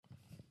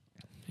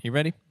You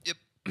ready? Yep.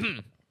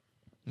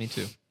 Me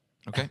too.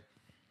 Okay.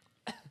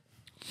 God,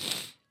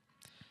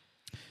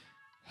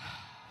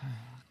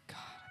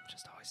 I'm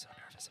just always so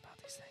nervous about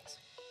these things.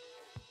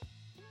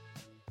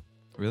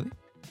 Really?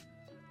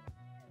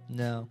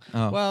 No.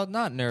 Oh. Well,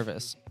 not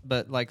nervous,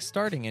 but like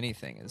starting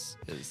anything is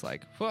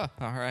like, all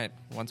right,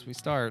 once we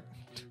start.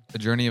 A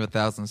journey of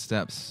 1,000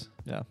 steps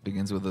Yeah,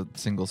 begins with a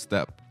single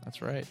step.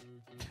 that's right.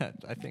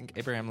 I think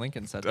Abraham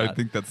Lincoln said I that.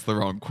 think that's the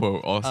wrong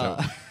quote also.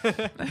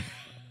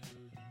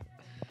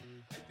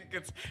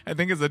 I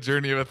think it's a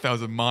journey of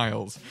 1,000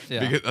 miles.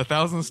 Yeah. Because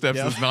 1,000 steps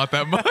Yeah. is not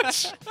that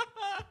much.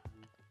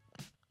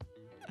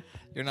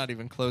 You're not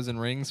even closing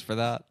rings for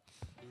that.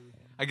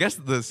 I guess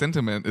the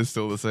sentiment is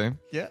still the same.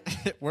 Yeah,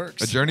 it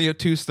works. A journey of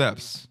 2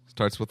 steps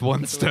starts with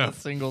one With step a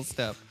single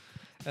step,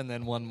 and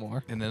then one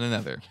more, and then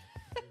another.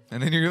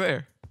 And then you're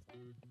there.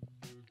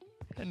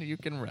 and you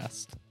can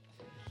rest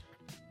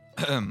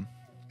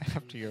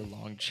after your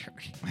long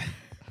journey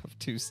of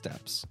 2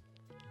 steps.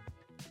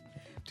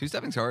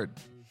 2-stepping's hard.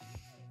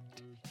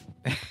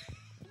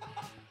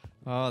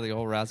 Oh, the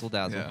old razzle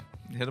dazzle. Yeah.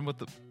 Hit him with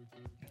the...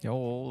 The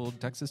old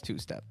Texas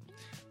 2-step.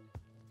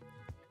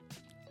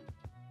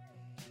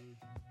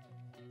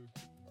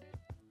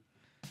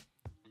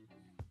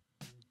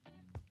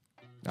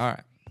 All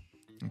right.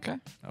 Okay.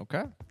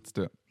 Okay. Let's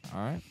do it. All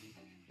right.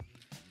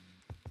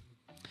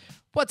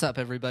 What's up,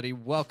 everybody?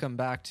 Welcome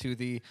back to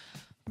the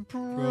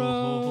Bro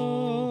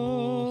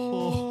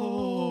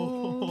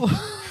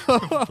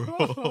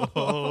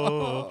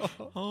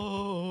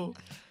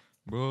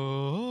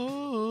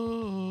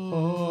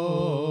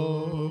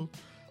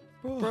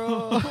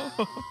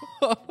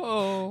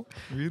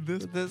Read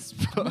this.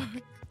 book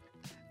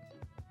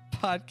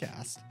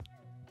podcast.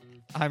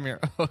 I'm your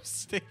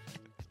host, Steve.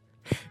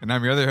 And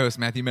I'm your other host,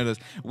 Matthew Meadows.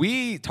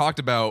 We talked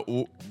about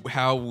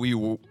how we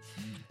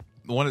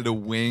wanted to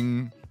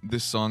wing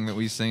this song that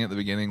we sing at the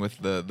beginning with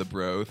the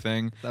bro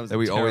thing That was that a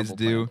we always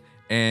terrible do.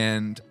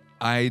 And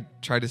I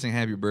tried to sing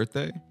Happy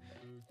Birthday.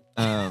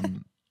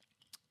 And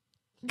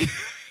it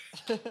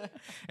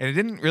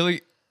didn't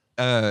really,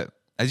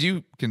 as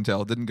you can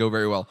tell, didn't go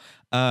very well.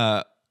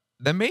 That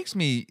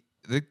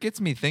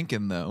gets me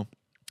thinking, though.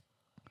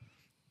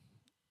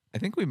 I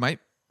think we might,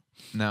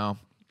 no.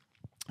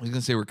 I was going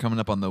to say we're coming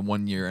up on the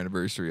 1-year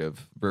anniversary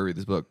of Bro Read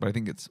This Book, but I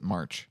think it's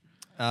March.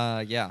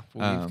 Yeah,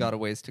 well, we've got a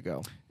ways to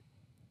go.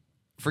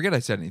 Forget I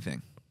said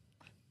anything.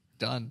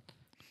 Done.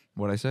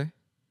 What'd I say?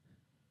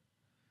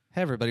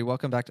 Hey, everybody,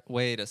 welcome back to...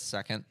 Wait a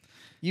second.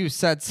 You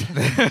said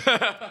something.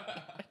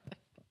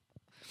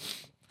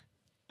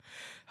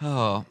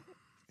 Oh.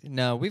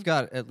 No, we've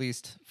got at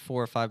least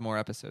 4 or 5 more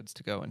episodes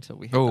to go until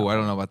we hit Oh, that I don't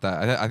one. know about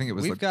that. I think it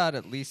was We've like... got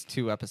at least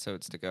 2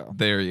 episodes to go.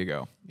 There you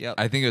go. Yep.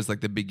 I think it was like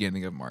the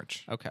beginning of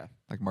March. Okay,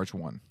 Like March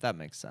 1. that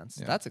makes sense.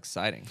 Yeah. That's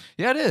exciting.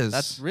 Yeah, it is.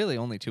 That's really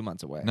only 2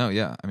 months away. No,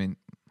 yeah. I mean,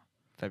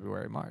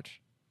 February, March.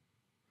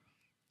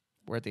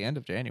 We're at the end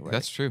of January.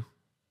 that's true.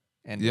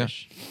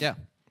 End-ish. Yeah.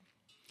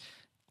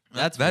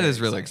 That very is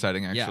really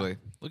exciting, Yeah. actually.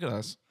 Look at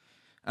us.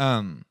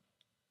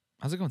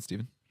 How's it going,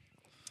 Steven?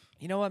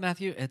 You know what,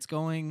 Matthew? It's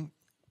going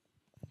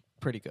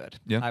pretty good.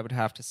 Yeah. I would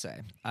have to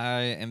say. I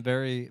am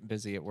very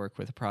busy at work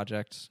with a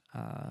project,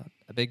 a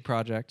big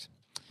project,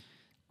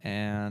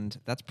 and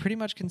that's pretty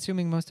much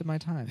consuming most of my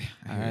time.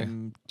 I hear ya.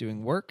 I'm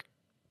doing work,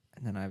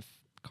 and then I've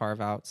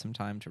carved out some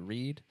time to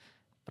read,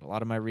 but a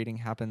lot of my reading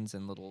happens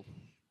in little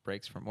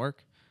breaks from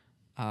work.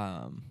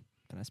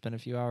 Then I spend a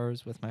few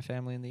hours with my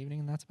family in the evening,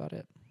 and that's about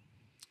it.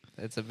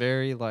 It's a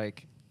very,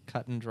 like,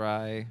 cut and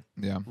dry,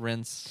 Yeah.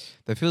 rinse.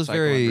 That feels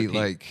cycle and very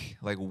repeat.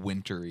 like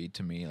wintry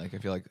to me. Like I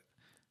feel like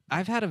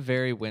I've had a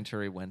very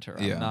wintry winter.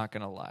 Yeah. I'm not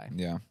going to lie.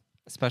 yeah.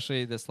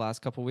 Especially this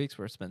last couple weeks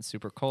where it's been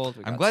super cold.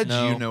 We I'm got glad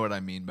snow. you know what I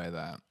mean by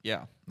that.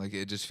 Yeah. Like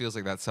it just feels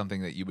like that's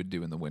something that you would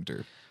do in the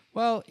winter.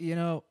 Well, you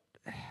know,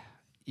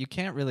 you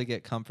can't really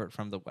get comfort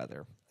from the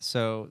weather.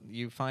 So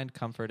you find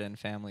comfort in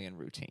family and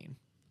routine,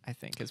 I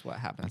think, is what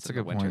happens That's a in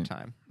the good winter point.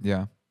 time.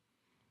 Yeah.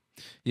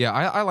 Yeah,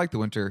 I like the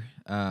winter.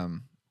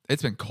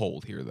 It's been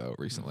cold here though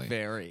recently.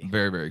 Very.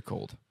 Very, very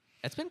cold.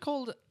 It's been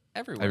cold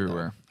everywhere.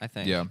 Everywhere. though, I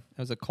think. Yeah. It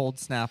was a cold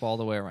snap all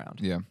the way around.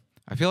 Yeah.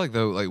 I feel like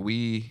though, like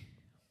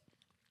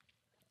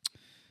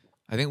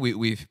I think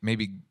we've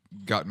maybe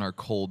gotten our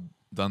cold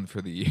done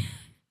for the year.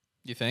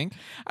 You think?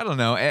 I don't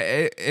know.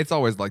 It's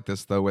always like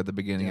this though. At the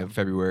beginning Yeah. of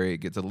February, it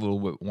gets a little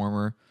bit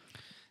warmer.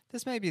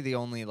 This may be the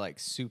only like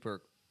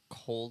super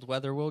cold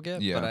weather we'll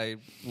get, Yeah. but I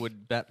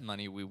would bet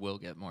money we will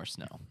get more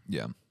snow.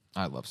 Yeah,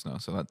 I love snow,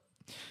 so that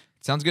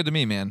sounds good to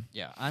me, man.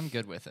 Yeah, I'm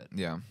good with it.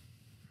 Yeah.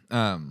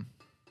 I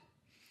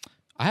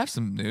have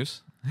some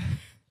news.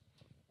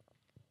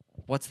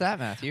 What's that,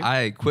 Matthew?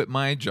 I quit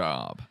my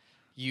job.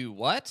 You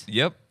what?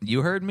 Yep,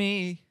 you heard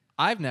me.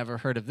 I've never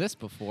heard of this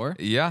before.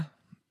 Yeah.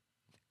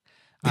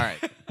 All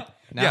right.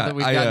 Now Yeah, that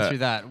we've gotten through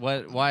that,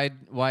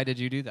 why did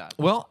you do that?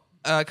 Well,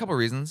 a couple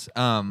reasons.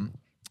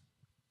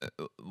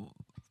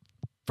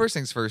 First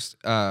things first.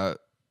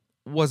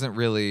 Wasn't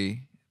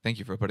really. Thank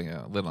you for putting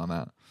a lid on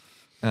that.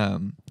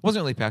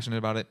 Wasn't really passionate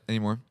about it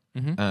anymore.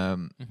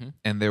 Mm-hmm.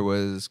 And there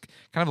was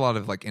kind of a lot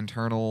of like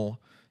internal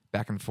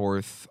back and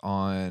forth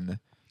on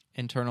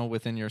Internal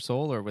within your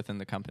soul or within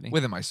the company?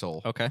 within my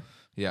soul. Okay.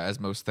 Yeah, as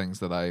most things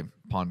that I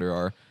ponder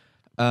are.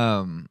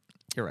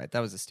 You're right. That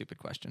was a stupid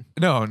question.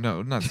 No,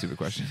 not a stupid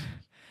question.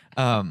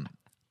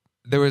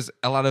 There was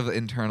a lot of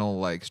internal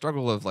like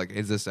struggle of like,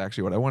 is this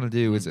actually what I want to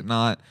do? Is it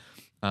not?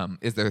 Are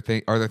there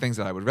things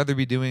that I would rather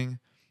be doing?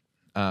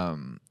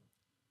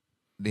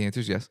 The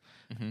answer is yes.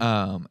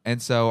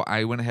 And so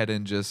I went ahead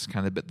and just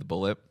kind of bit the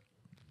bullet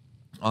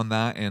on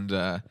that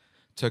and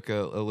took a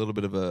little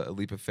bit of a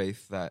leap of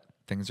faith that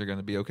things are going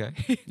to be okay.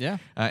 Yeah.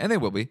 And they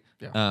will be.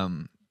 Yeah.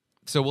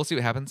 So we'll see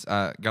what happens.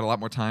 Got a lot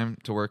more time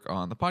to work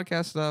on the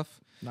podcast stuff.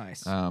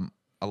 Nice. A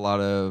lot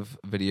of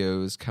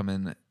videos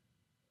coming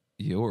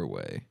your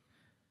way.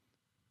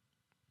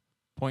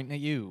 Pointing at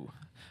you.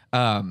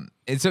 And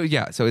so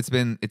it's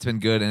been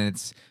good, and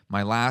it's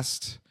my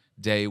last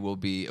day will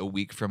be a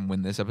week from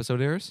when this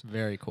episode airs.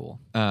 Very cool.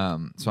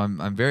 So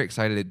I'm very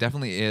excited. It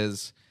definitely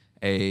is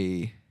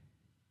a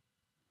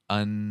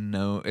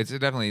unknown. It's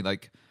definitely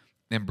like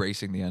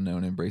embracing the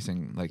unknown,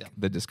 embracing like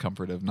the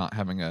discomfort of not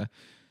having a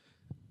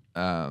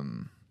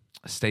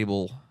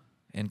stable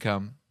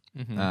income.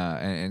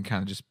 And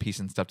kind of just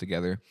piecing stuff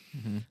together,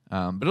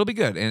 but it'll be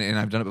good. And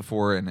I've done it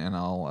before, and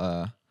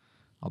I'll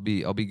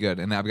be good.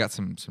 And I've got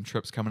some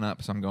trips coming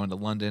up. So I'm going to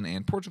London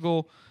and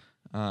Portugal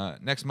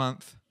next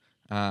month,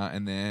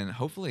 and then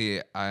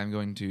hopefully I'm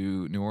going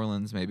to New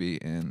Orleans maybe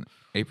in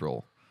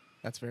April.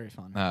 That's very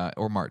fun.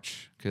 Or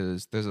March,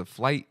 because there's a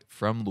flight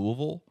from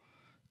Louisville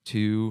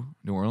to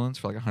New Orleans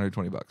for like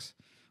 $120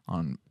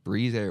 on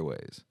Breeze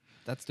Airways.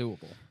 That's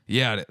doable.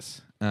 Yeah, it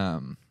is.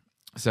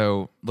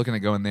 So looking at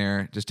going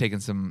there, just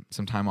taking some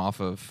time off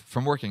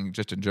from working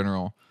just in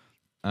general.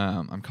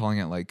 I'm calling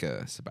it like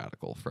a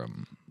sabbatical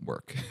from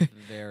work.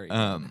 Very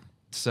good.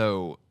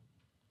 So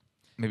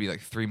maybe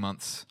like 3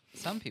 months.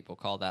 Some people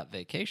call that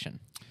vacation.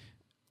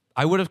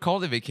 I would have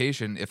called it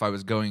vacation if I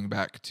was going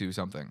back to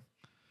something.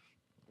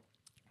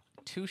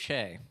 Touche.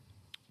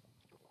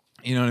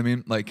 You know what I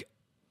mean? Like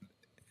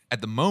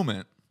at the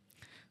moment,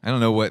 I don't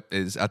know what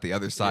is at the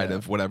other side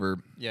of whatever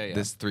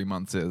this 3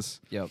 months is.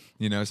 Yep.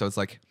 You know, so it's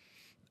like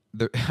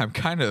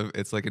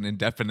it's like an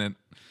indefinite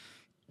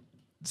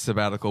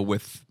sabbatical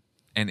with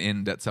an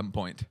end at some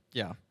point.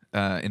 Yeah.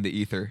 In the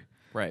ether.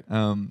 Right.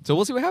 So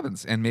we'll see what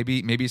happens, and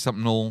maybe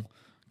something will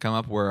come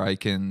up where I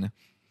can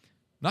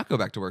not go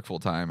back to work full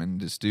time and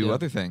just do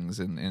other things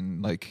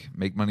and like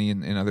make money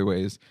in other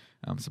ways,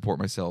 support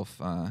myself,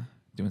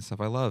 doing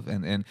stuff I love,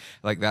 and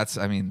like that's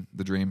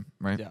the dream,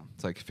 right? Yeah.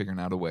 It's like figuring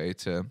out a way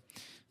to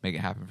make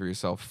it happen for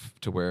yourself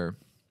to where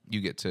you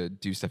get to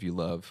do stuff you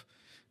love,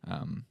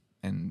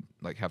 and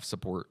like have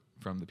support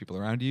from the people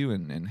around you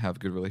and have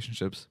good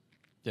relationships.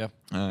 Yeah.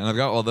 And I've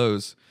got all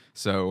those,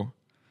 so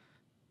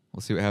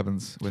we'll see what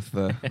happens with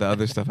the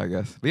other stuff, I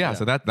guess. But yeah,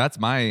 so that's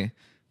my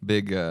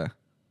big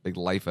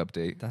life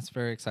update. That's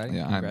very exciting.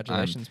 Yeah,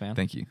 Congratulations, man.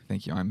 Thank you.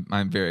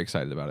 I'm very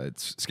excited about it.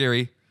 It's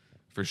scary,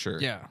 for sure.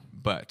 Yeah.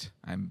 But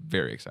I'm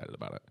very excited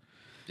about it.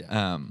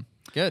 Yeah.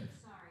 Good.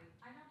 Sorry,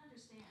 I don't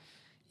understand.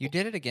 You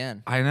did it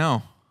again. I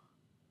know.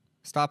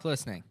 Stop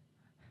listening.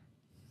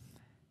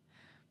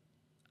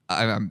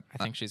 I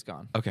think she's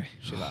gone. Okay.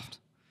 She left.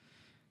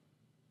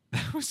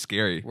 That was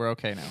scary. We're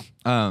okay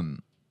now.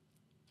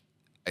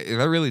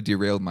 That really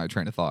derailed my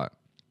train of thought.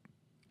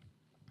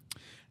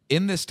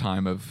 In this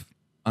time of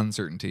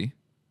uncertainty,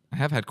 I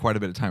have had quite a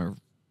bit of time of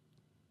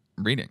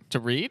reading. To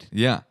read?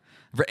 Yeah.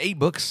 I've read 8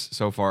 books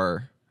so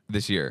far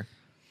this year.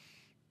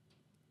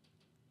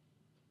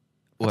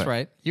 That's What?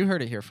 right. You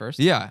heard it here first.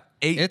 Yeah,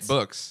 8 It's-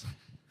 books.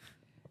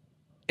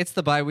 It's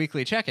the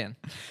bi-weekly check-in.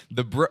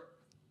 The bro,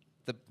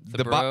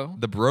 The bro.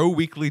 the bro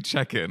weekly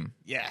check-in.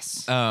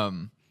 Yes.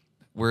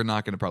 We're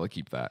not going to probably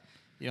keep that.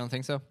 You don't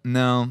think so?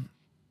 No.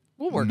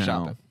 We'll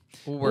workshop No. it.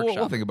 We'll workshop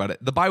We'll think about it.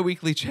 The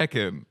bi-weekly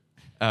check-in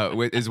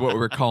is what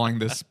we're calling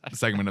this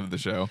segment of the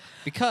show.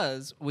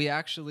 Because we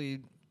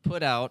actually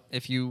put out,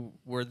 if you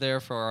were there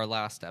for our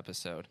last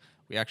episode,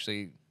 we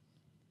actually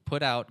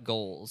put out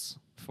goals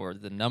for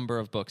the number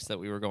of books that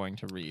we were going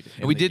to read.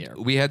 And we the did. year.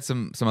 We had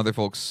some other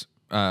folks.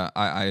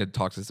 I had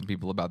talked to some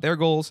people about their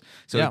goals.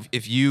 So Yeah.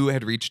 if you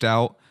had reached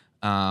out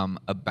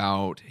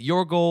about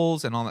your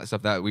goals and all that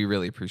stuff, that we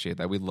really appreciate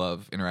that. We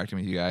love interacting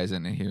with you guys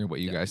and hearing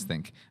what you guys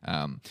think.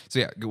 So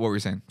yeah, what were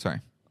you saying? Sorry,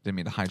 didn't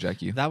mean to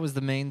hijack you. That was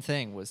the main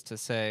thing, was to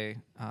say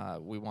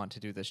we want to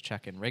do this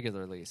check-in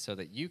regularly so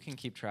that you can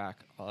keep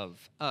track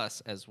of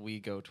us as we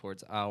go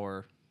towards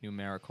our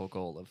numerical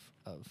goal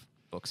of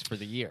books for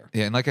the year.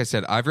 Yeah, and like I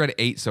said, I've read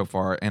 8 so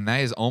far, and that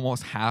is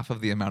almost half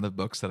of the amount of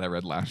books that I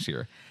read last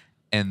year.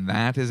 And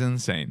that is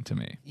insane to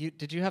me.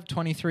 Did you have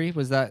 23?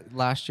 Was that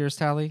last year's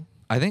tally?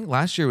 I think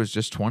last year was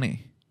just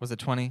 20. Was it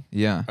 20?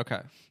 Yeah.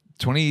 Okay.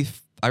 20.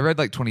 I read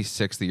like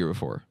 26 the year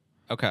before.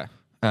 Okay.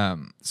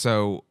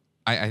 So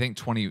I think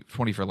 20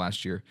 for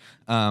last year.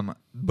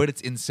 But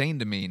it's insane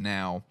to me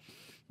now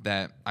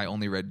that I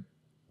only read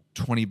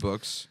 20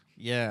 books.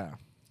 Yeah.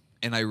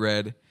 And I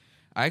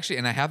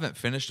haven't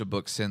finished a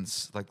book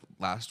since like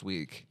last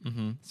week.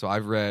 Mm-hmm. So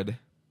I've read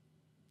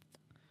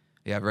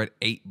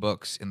 8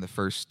 books in the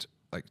first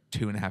like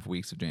 2.5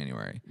 weeks of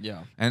January.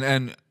 Yeah.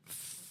 And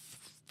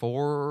 4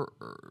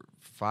 or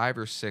 5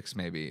 or 6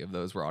 maybe of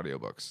those were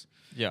audiobooks.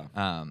 Yeah.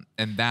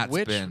 And that's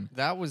been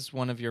that was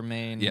one of your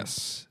main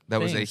yes,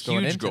 that was a things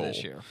going huge into goal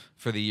this year.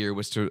 for the year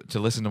was to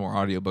listen to more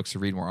audiobooks, to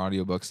read more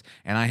audiobooks,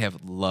 and I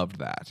have loved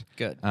that.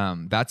 Good.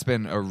 That's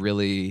been a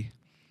really,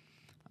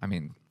 I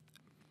mean,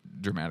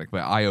 dramatic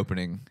but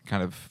eye-opening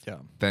kind of Yeah.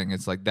 thing.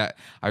 It's like that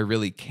I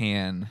really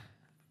can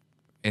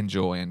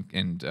enjoy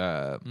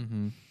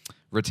and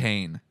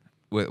retain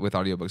with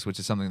audiobooks, which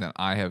is something that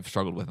I have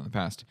struggled with in the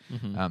past.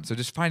 So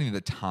just finding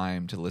the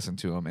time to listen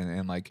to them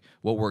and like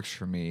what works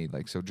for me,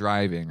 like so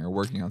driving or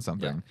working on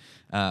something,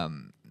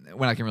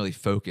 when I can really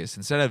focus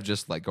instead of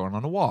just like going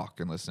on a walk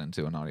and listening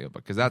to an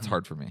audiobook, because that's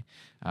hard for me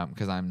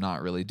because I'm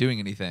not really doing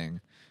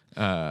anything.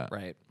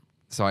 Right.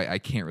 So I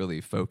can't really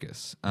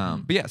focus.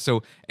 But yeah,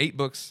 so 8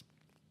 books.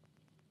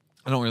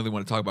 I don't really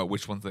want to talk about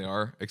which ones they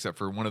are, except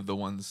for one of the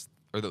ones,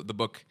 or the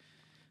book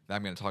that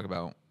I'm going to talk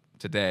about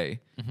today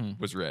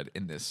was read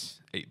in this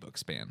 8-book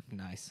span.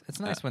 Nice. It's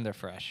nice when they're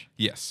fresh.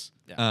 Yes.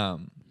 Yeah.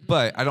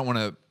 But I don't want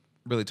to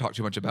really talk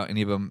too much about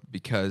any of them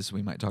because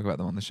we might talk about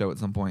them on the show at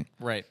some point.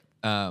 Right.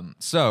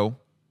 So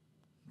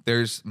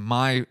there's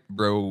my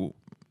bro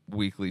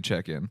weekly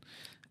check-in.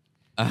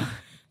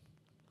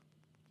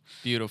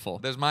 Beautiful.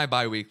 There's my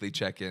bi-weekly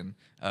check-in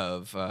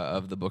of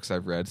the books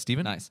I've read.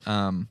 Steven? Nice.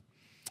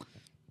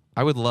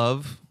 I would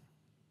love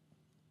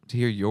to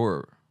hear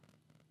your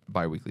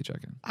bi-weekly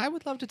check-in. I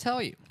would love to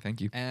tell you.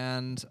 Thank you.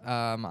 And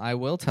I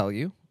will tell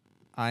you,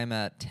 I'm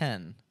at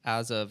 10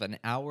 as of an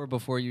hour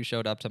before you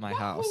showed up to my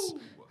house.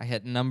 I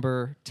hit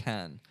number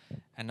 10.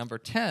 And number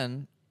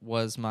 10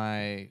 was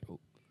my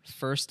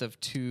first of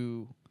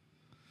 2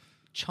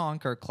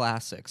 chonker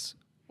classics,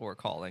 we're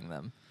calling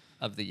them,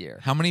 of the year.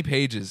 How many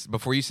pages,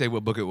 before you say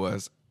what book it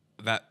was,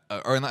 that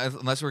or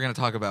unless we're going to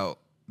talk about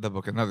the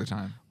book another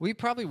time. We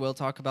probably will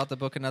talk about the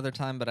book another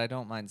time, but I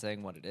don't mind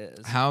saying what it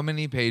is. How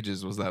many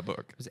pages was that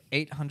book? It was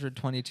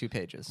 822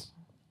 pages.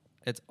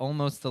 It's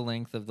almost the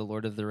length of the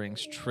Lord of the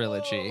Rings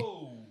trilogy.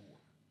 Whoa.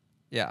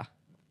 Yeah.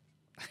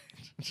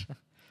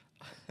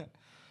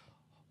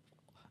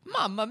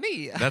 Mamma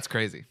mia. That's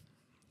crazy.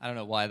 I don't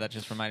know why that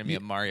just reminded me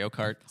of Mario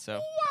Kart.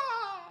 So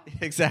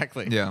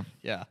exactly. Yeah.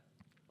 Yeah.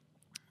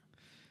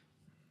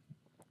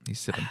 He's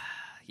sipping.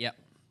 Yep.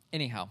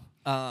 Anyhow,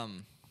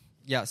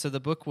 yeah. So the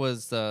book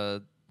was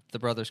the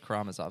Brothers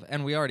Karamazov,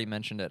 and we already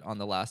mentioned it on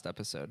the last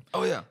episode.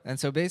 Oh, yeah. And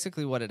so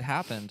basically, what had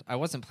happened, I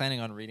wasn't planning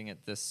on reading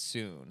it this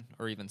soon,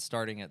 or even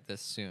starting it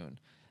this soon.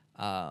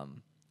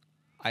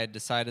 I had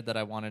decided that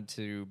I wanted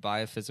to buy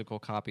a physical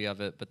copy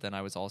of it, but then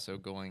I was also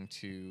going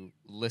to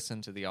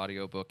listen to the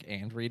audiobook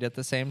and read at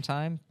the same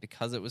time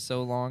because it was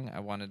so long. I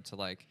wanted to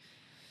like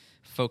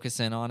focus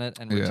in on it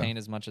and retain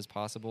as much as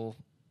possible.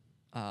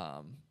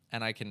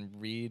 And I can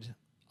read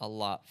a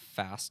lot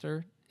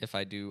faster if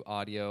I do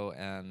audio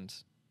and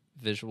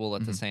visual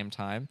at the same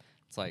time.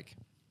 It's like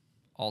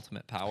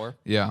ultimate power.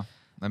 Yeah,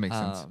 that makes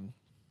sense.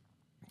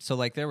 So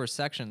like there were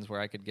sections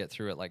where I could get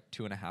through at like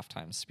 2.5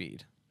 times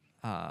speed.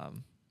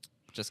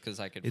 Just because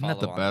I could Isn't that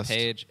follow the on best? the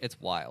page. It's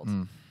wild.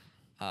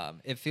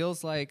 It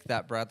feels like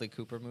that Bradley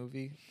Cooper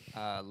movie,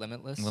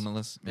 Limitless.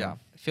 Limitless? Yeah.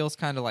 It feels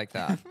kind of like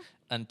that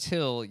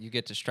until you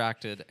get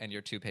distracted and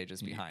you're 2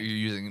 pages behind. You're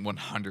using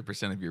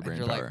 100% of your brain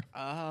You're power.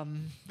 like,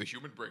 The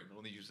human brain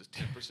only uses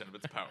 10% of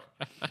its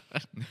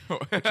power.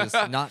 which is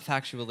not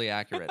factually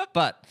accurate,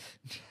 but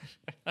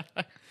I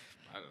don't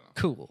know.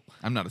 cool.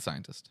 I'm not a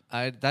scientist.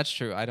 That's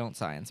true. I don't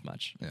science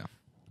much. Yeah.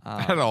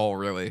 At all,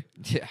 really.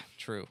 Yeah,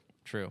 true.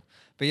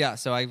 But yeah,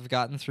 so I've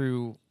gotten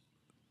through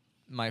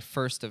my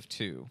first of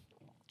 2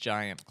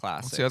 giant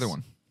classics. What's the other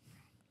one?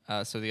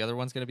 So the other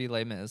one's going to be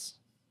Les Mis,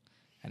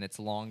 and it's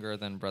longer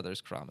than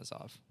Brothers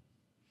Karamazov.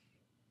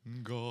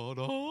 God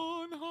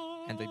on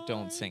high. And they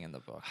don't sing in the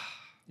book.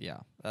 Yeah,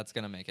 that's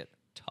going to make it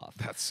tough.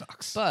 That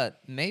sucks. But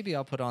maybe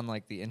I'll put on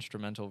like the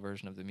instrumental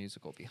version of the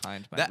musical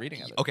behind my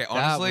reading of it. Okay,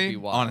 That would be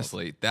wild.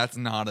 honestly, that's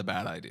not a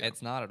bad idea.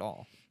 It's not at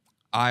all.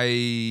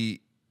 I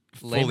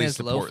Les fully Mis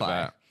support lo-fi.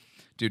 that.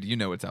 Dude, you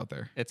know it's out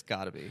there. It's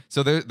got to be.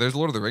 So there's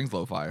Lord of the Rings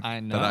lo-fi. I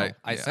know. that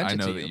I sent I it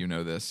know to that you. you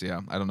know this. Yeah,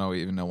 I don't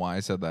even know why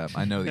I said that.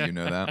 I know that you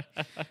know that.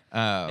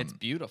 It's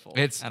beautiful.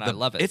 And I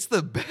love it. It's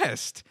the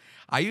best.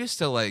 I used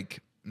to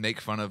like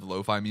make fun of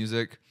lo-fi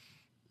music,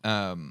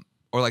 or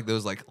like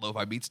those like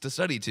lo-fi beats to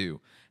study to,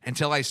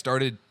 until I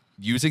started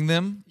using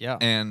them. Yeah.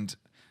 And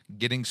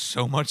getting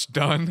so much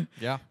done.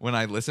 Yeah. When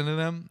I listen to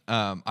them,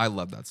 I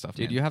love that stuff.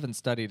 Dude, man. you haven't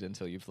studied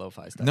until you've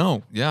lo-fi studied.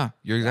 No, yeah,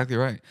 you're exactly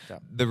right. Yeah.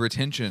 The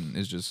retention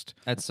is just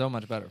That's so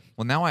much better.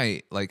 well. Now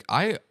I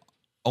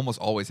almost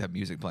always have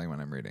music playing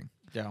when I'm reading.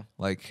 Yeah.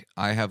 Like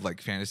I have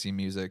like fantasy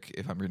music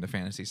if I'm reading a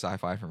fantasy,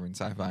 sci-fi if I'm reading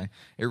sci-fi.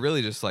 It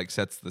really just like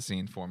sets the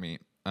scene for me.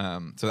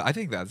 So I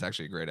think that's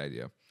actually a great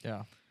idea.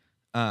 Yeah.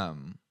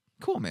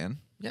 Cool, man.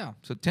 Yeah.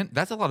 So 10,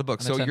 that's a lot of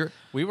books. And So then you're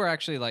we were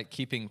actually like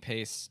keeping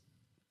pace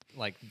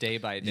like day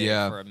by day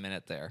Yeah. for a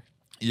minute there.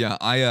 yeah.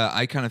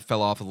 I kind of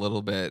fell off a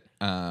little bit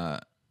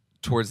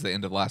towards the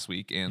end of last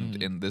week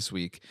and in this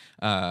week,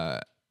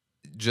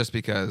 just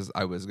because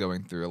I was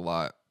going through a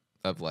lot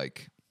of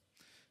like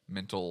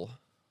mental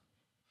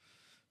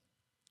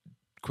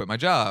quit my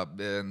job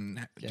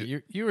and Yeah,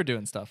 you were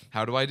doing stuff.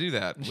 how do I do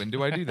that? When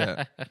do I do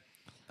that?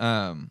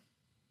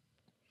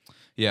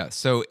 Yeah,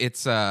 so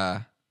it's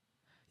I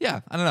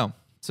don't know.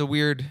 It's a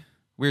weird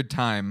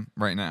time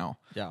right now.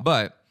 Yeah.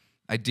 But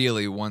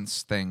ideally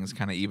once things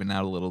kind of even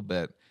out a little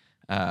bit,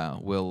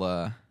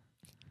 we'll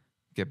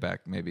get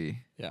back maybe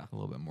Yeah. a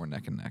little bit more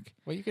neck and neck.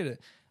 Well, you could.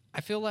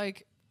 I feel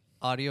like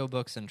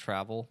audiobooks and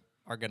travel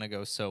are gonna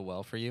go so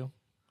well for you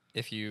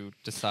if you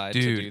decide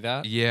to do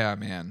that. Yeah,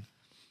 man.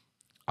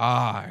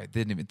 I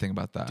didn't even think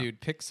about that. Dude,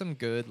 pick some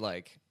good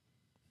like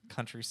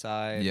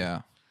countryside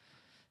Yeah.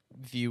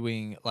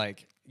 viewing,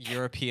 like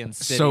European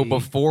city. So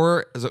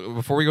before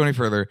we go any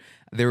further,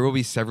 there will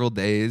be several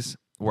days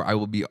where I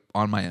will be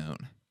on my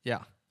own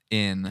Yeah.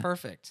 in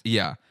Perfect.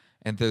 Yeah.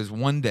 And there's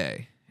one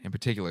day in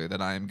particular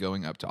that I am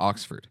going up to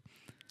Oxford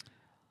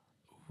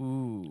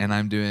Ooh. and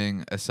I'm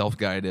doing a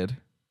self-guided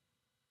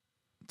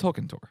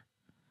Tolkien tour.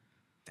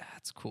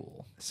 That's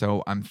cool.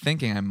 So I'm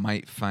thinking I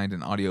might find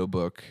an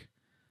audiobook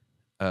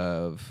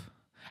of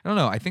I don't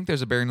know, I think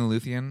there's a Beren and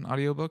Luthien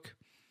audiobook.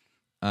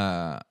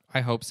 I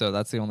hope so.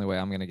 That's the only way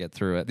I'm going to get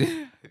through it.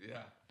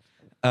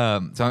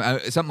 So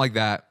something like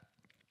that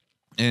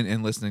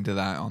and listening to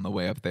that on the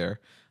way up there.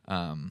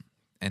 And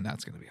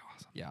that's going to be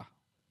awesome. Yeah.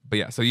 But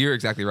yeah, so you're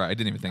exactly right. I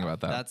didn't even think about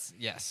that.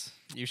 Yes.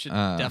 You should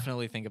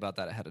definitely think about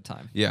that ahead of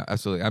time. Yeah,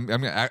 absolutely. I'm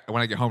gonna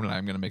when I get home tonight,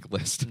 I'm gonna make a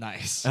list.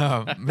 Nice.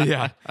 But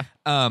yeah.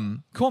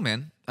 Cool,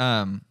 man.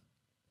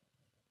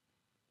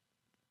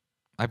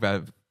 I've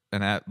got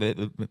an app.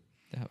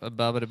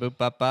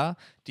 Ba-ba-da-boop-ba-ba.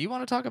 Do you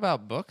want to talk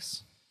about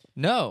books?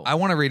 No. I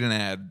want to read an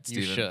ad,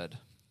 you Steven. should.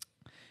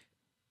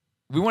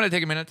 We want to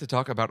take a minute to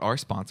talk about our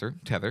sponsor,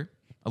 Tether,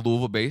 a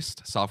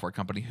Louisville-based software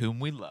company whom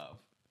we love.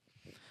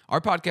 Our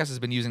podcast has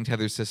been using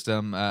Tether's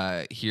system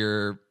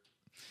here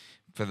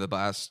for the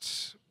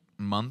last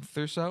month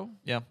or so.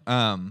 Yeah.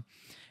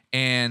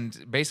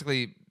 And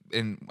basically,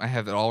 and I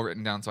have it all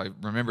written down, so I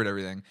remembered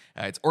everything.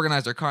 It's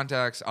organized our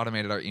contacts,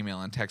 automated our email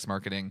and text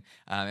marketing.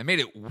 It made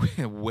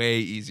it way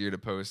easier to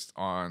post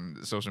on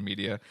social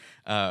media.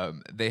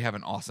 They have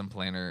an awesome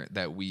planner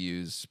that we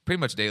use pretty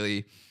much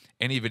daily.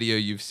 Any video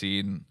you've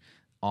seen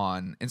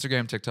on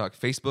Instagram, TikTok,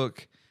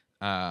 Facebook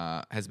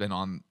has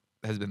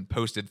been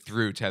posted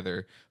through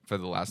Tether for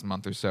the last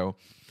month or so.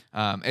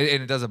 And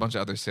it does a bunch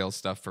of other sales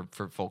stuff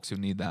for folks who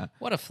need that.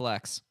 What a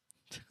flex.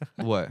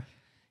 What?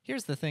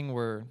 Here's the thing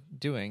we're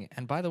doing.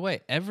 And by the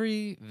way,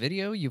 every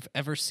video you've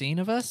ever seen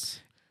of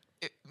us,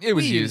 It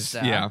was we use used,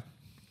 that. yeah.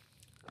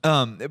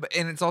 And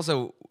it's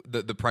also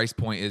the price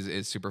point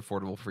is super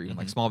affordable for even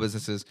like small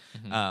businesses.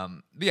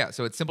 But yeah,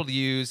 so it's simple to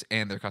use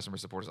and their customer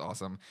support is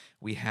awesome.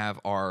 We have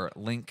our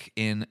link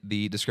in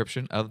the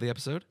description of the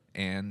episode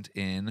and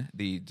in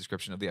the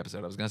description of the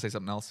episode. I was gonna say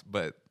something else,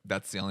 but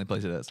that's the only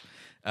place it is.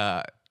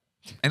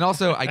 And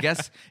also, I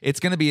guess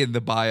it's gonna be in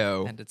the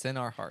bio. and it's in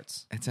our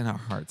hearts. It's in our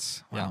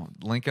hearts. Wow.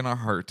 Link in our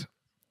heart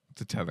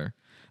to Tether.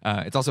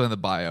 It's also in the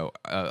bio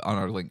on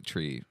our link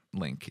tree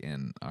link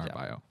in our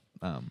bio.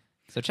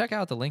 So check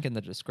out the link in the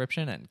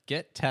description and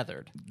get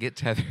tethered. Get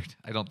tethered.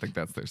 I don't think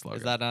that's their slogan.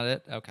 Is that not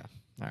it? Okay.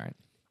 All right.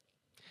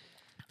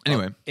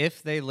 Anyway. Well,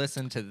 if they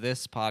listen to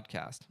this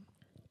podcast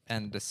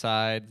and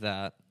decide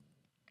that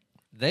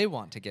they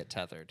want to get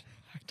tethered,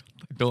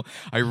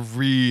 I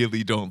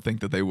really don't think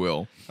that they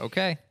will.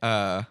 okay.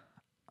 How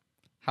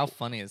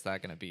funny is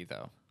that going to be,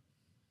 though?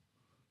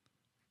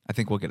 I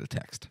think we'll get a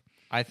text.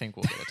 I think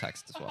we'll get a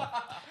text as well.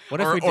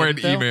 What if Or- we or didn't,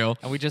 an though, email.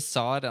 and we just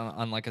saw it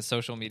on like a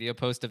social media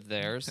post of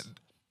theirs?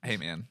 Hey,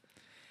 man.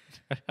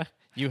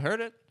 You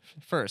heard it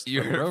first.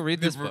 You Go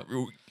read this book.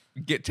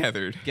 Get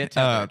tethered. Get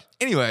tethered.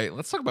 Anyway,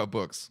 let's talk about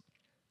books.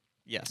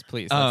 Yes,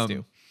 please. Let's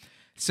do.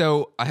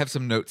 So I have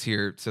some notes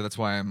here, so that's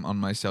why I'm on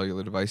my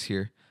cellular device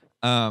here.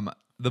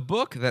 The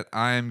book that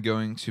I'm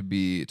going to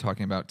be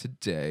talking about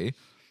today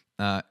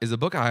is a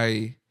book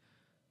I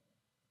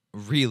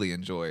really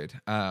enjoyed.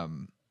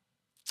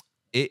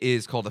 It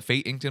is called A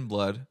Fate Inked in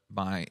Blood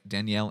by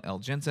Danielle L.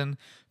 Jensen.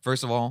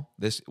 First of all,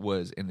 this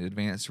was an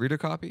advanced reader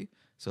copy,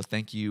 so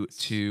thank you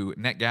to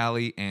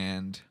NetGalley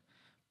and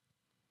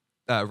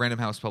Random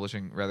House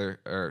Publishing,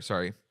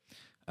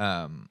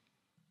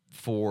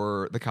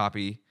 for the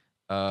copy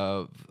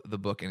of the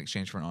book in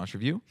exchange for an honest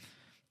review.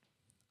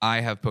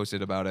 I have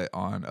posted about it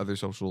on other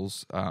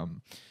socials.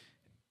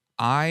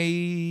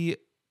 I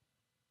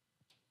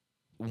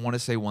want to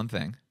say one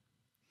thing.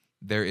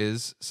 There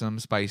is some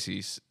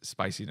spiciness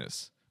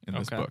in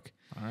this book.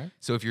 All right.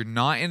 So if you're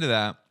not into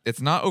that,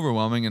 it's not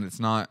overwhelming and it's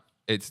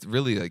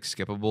really like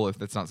skippable if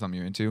that's not something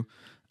you're into.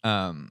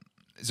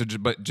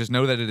 But just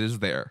know that it is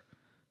there.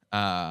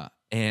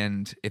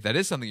 And if that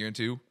is something you're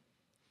into,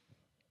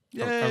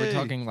 Are we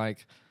talking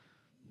like,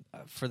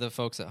 for the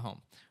folks at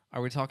home,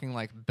 are we talking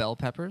like bell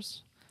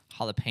peppers,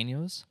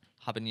 jalapenos,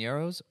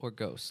 habaneros, or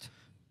ghost?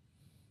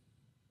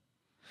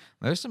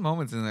 There's some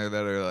moments in there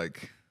that are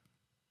like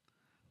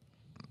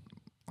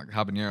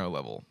habanero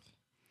level.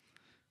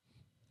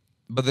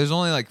 But there's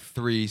only like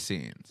 3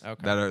 scenes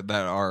Okay. that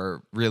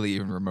are really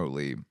even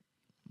remotely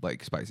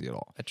like spicy at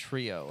all. A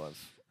trio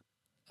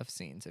of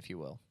scenes, if you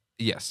will.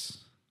 Yes.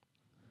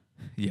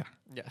 Yeah.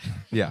 Yeah.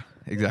 Yeah,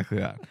 exactly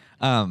that.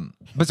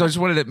 But so I just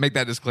wanted to make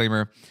that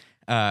disclaimer.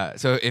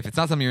 So if it's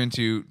not something you're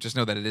into, just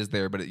know that it is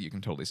there, but you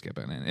can totally skip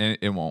it, and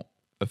it won't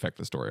affect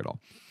the story at all.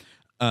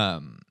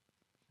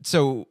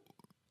 So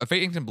A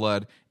Fate Inked in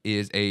Blood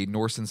is a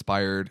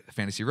Norse-inspired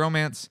fantasy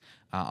romance.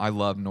 I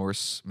love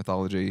Norse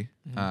mythology.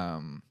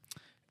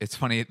 It's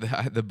funny,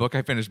 the book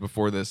I finished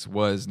before this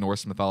was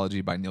Norse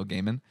mythology by Neil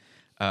Gaiman.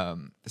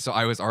 So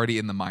I was already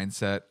in the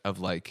mindset of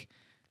like,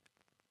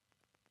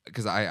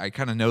 because I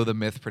kind of know the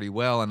myth pretty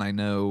well, and I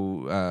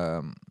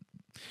know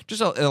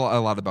just a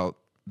lot about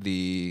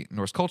the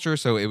Norse culture.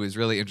 So it was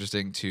really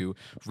interesting to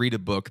read a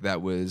book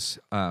that was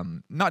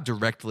not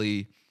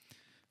directly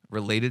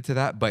related to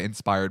that, but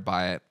inspired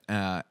by it.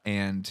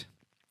 And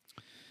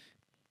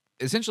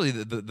essentially,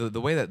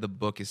 the way that the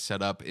book is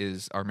set up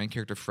is our main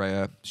character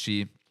Freya.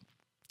 She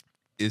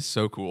is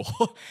so cool.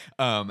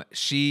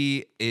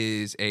 She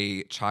is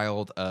a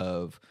child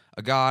of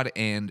a god,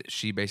 and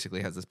she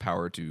basically has this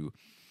power to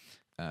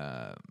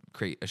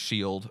create a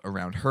shield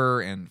around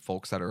her and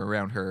folks that are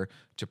around her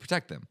to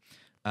protect them.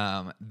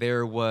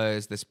 There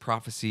was this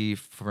prophecy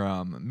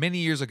from many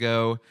years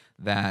ago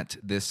that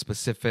this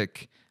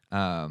specific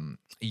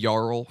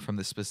Jarl from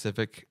this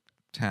specific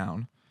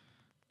town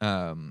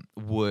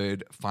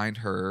would find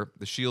her,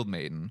 the Shield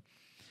Maiden,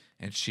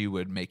 and she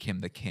would make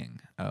him the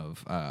king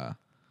of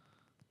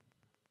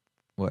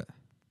what?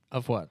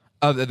 Of what?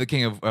 The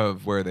king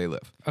of where they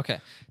live. Okay.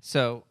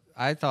 So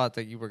I thought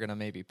that you were going to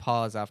maybe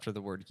pause after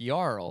the word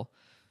Jarl,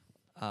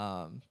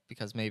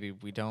 because maybe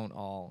we don't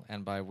all,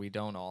 and by we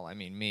don't all, I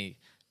mean me,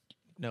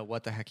 know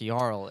what the heck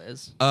Jarl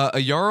is.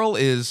 A Jarl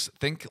is,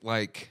 think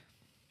like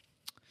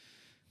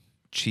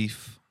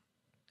chief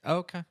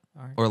Okay.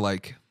 All right. or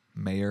like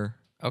mayor.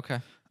 Okay.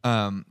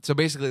 So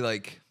basically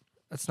like,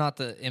 That's not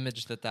the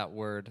image that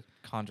word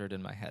conjured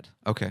in my head.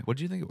 okay, what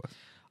do you think it was?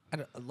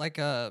 Like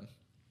a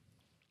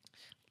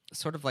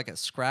sort of like a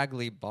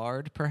scraggly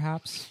bard,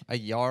 perhaps a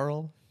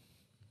Jarl.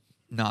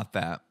 Not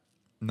that.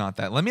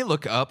 Let me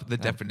look up the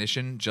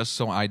definition just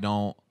so I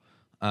don't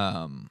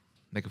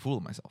make a fool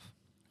of myself.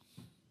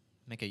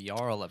 Make a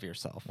Jarl of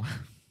yourself.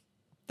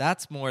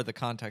 That's more the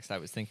context I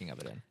was thinking of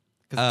it in,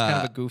 because it's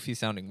kind of a goofy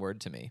sounding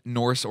word to me.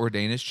 Norse or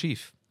Danish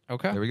chief.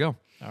 Okay. There we go.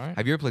 All right.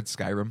 Have you ever played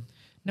Skyrim?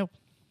 Nope.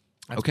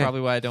 That's Okay.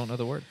 probably why I don't know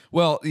the word.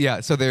 Well,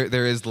 yeah. So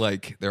there is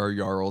like there are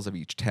jarls of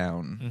each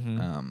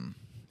town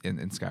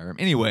in Skyrim.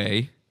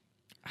 Anyway,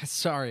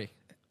 Sorry.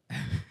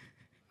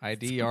 I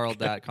de-jarled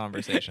that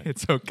conversation.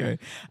 it's okay.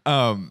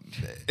 You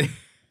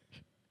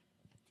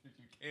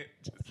can't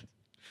just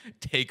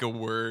take a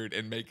word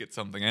and make it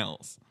something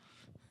else.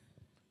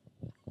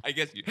 I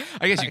guess you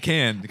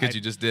can because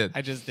you just did.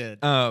 I just did.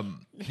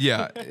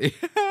 Yeah.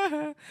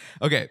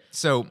 Okay.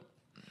 So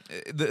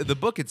the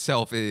book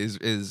itself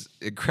is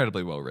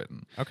incredibly well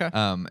written. Okay.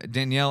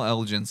 Danielle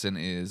L. Jensen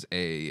is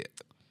a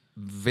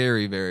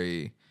very,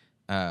 very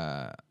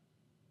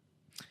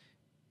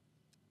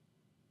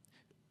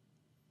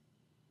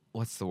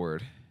what's the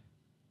word?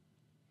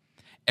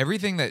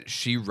 Everything that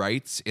she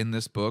writes in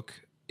this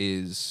book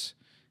is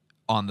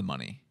on the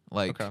money.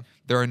 Like Okay.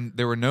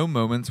 there were no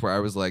moments where I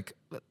was like,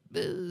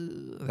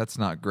 that's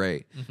not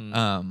great.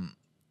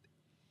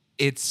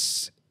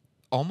 It's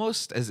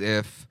almost as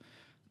if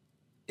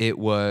it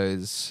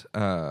was.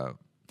 I'm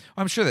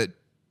sure that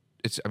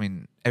it's. I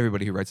mean,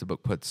 everybody who writes a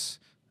book puts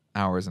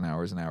hours and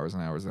hours and hours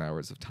and hours and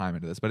hours of time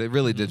into this, but it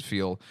really did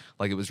feel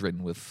like it was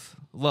written with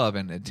love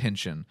and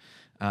attention,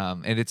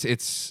 and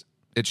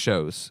it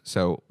shows.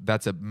 So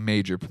that's a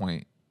major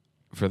point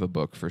for the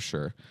book for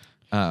sure.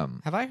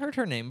 Have I heard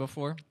her name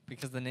before?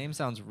 Because the name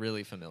sounds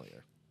really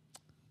familiar.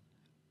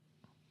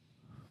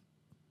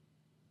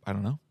 I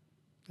don't know.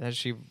 Has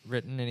she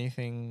written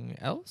anything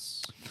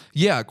else?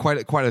 Yeah, quite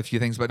a few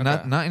things, but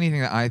Okay. not anything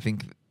that I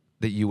think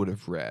that you would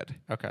have read.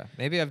 Okay.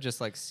 Maybe I've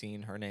just like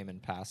seen her name in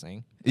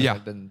passing. Yeah.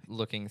 I've been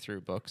looking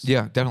through books.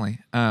 Yeah, definitely.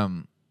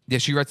 Yeah,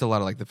 she writes a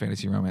lot of like the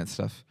fantasy romance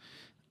stuff.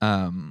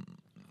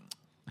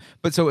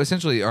 But so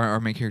essentially, our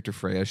main character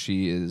Freya,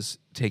 she is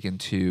taken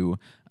to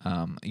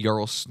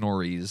Jarl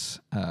Snorri's.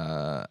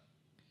 I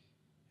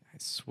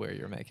swear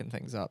you're making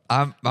things up.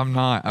 I'm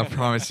not. I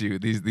promise you.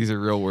 These are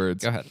real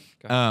words. Go ahead.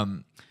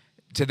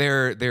 To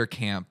their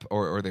camp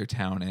or their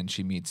town, and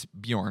she meets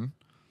Bjorn,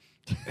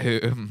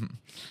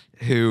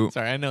 who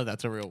Sorry, I know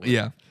that's a real word.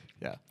 yeah,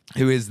 Yeah.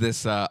 who is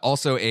this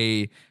also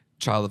a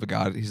child of a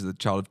god. He's the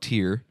child of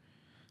Tyr.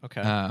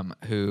 Okay.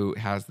 Who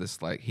has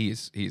this like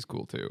he's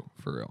cool too,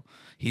 for real.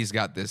 He's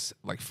got this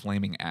like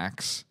flaming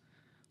axe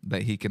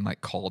that he can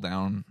like call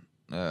down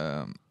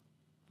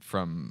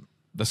from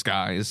the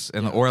skies,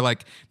 and or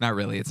like not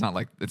really. It's not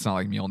like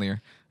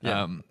Mjolnir.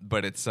 Yeah.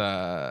 But it's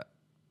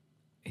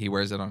he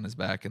wears it on his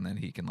back, and then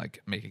he can like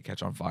make it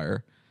catch on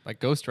fire. Like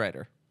Ghost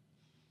Rider.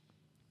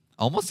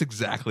 Almost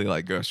exactly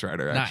like Ghost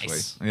Rider, actually.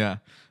 Nice.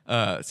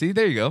 Yeah. See,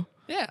 there you go.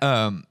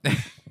 Yeah.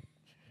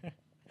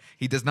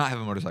 He does not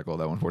have a motorcycle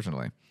though,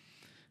 unfortunately.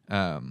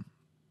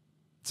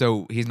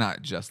 So he's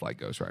not just like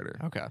Ghost Rider,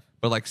 Okay.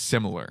 but like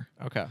similar.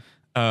 Okay.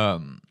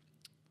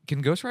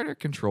 Can Ghost Rider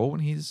control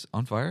when he's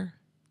on fire?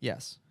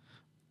 Yes.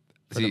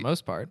 For See, the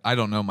most part. I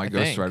don't know my I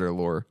Ghost think. Rider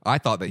lore. I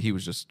thought that he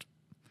was just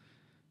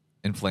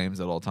in flames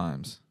at all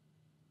times.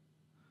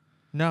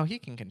 No, he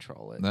can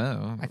control it.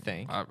 No, I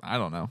think. I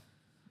don't know.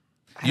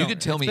 I You don't-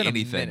 could tell it's me been a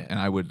anything, minute. and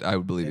I would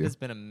believe It you. has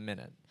been a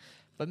minute.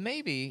 But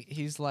maybe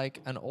he's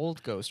like an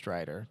old Ghost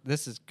Rider.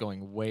 This is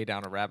going way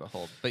down a rabbit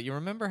hole. But you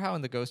remember how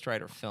in the Ghost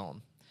Rider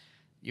film,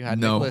 you had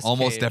No, Nicolas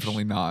almost Cage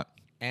definitely not.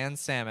 and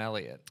Sam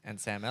Elliott. And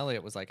Sam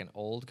Elliott was like an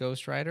old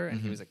Ghost Rider,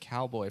 and he was a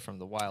cowboy from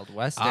the Wild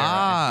West era, and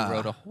Ah. he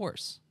rode a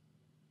horse.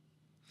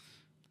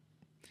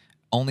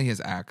 Only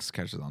his axe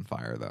catches on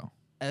fire, though.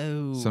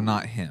 Oh. So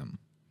not him.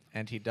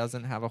 And he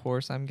doesn't have a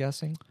horse, I'm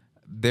guessing?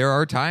 There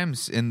are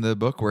times in the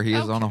book where he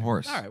is on a Okay.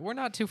 horse. All right, we're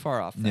not too far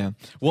off. Yeah. Then.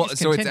 Well, Please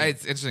so continue.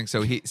 it's interesting.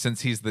 So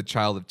since he's the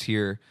child of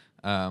Tyr,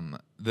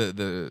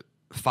 the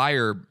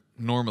fire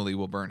normally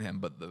will burn him,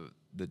 but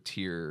the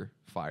Tyr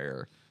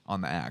fire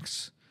on the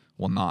axe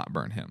will not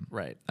burn him.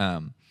 Right.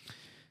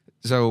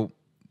 So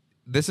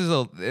this is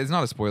it's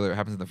not a spoiler. It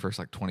happens in the first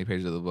like 20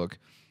 pages of the book.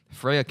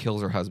 Freya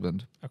kills her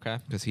husband Okay.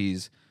 because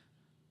he's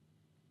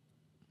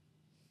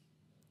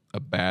a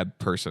bad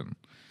person.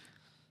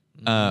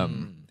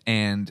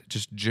 And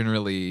just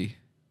generally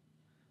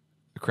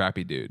a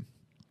crappy dude.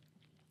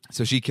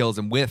 So she kills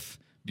him with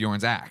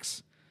Bjorn's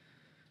axe.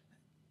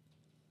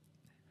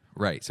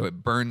 Right. So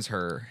it burns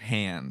her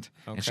hand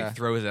and she Okay.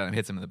 throws it at him,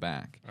 hits him in the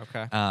back.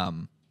 Okay.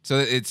 So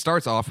it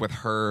starts off with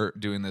her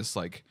doing this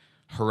like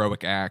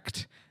heroic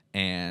act,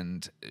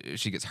 and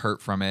she gets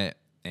hurt from it,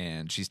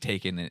 and she's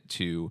taken it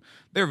to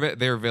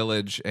their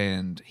village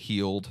and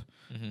healed.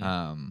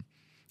 And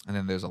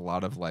then there's a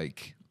lot of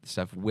like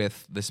stuff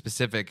with the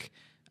specific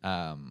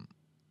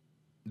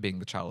being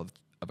the child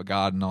of a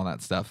god and all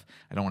that stuff.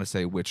 I don't want to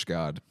say which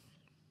god,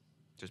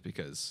 just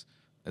because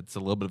it's a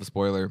little bit of a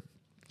spoiler.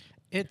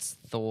 It's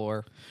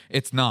Thor.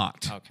 It's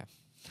not. Okay.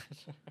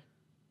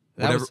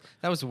 Whatever-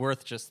 that was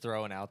worth just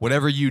throwing out there.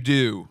 Whatever you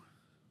do,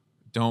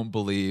 don't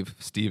believe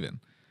Steven.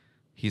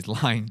 He's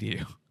lying to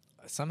you.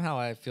 Somehow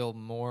I feel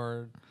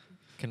more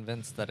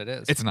convinced that it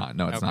is. It's not.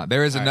 No, it's Okay. not.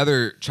 There is All right.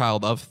 another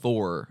child of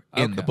Thor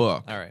in the Okay.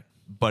 book. All right.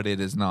 But it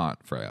is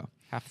not Freya.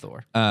 Half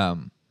Thor.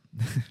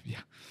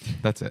 Yeah,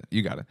 that's it.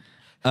 You got it.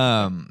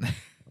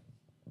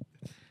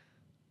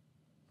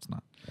 It's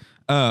not.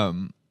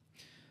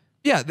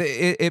 Yeah,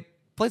 it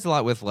plays a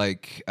lot with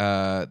like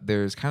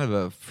there's kind of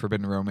a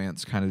forbidden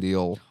romance kind of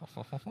deal,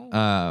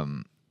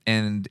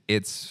 and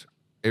it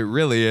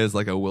really is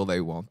like a will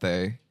they won't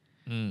they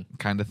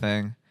kind of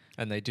thing.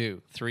 And they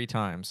do 3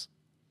 times.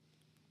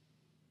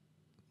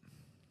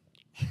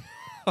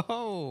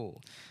 Oh.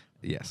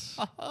 Yes,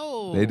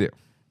 Oh. they do.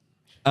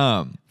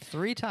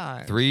 3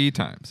 times. 3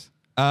 times.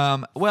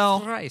 Well,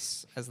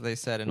 Thrice, as they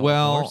said in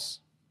Well, Old Norse.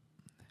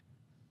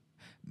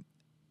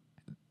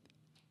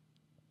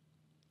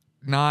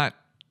 not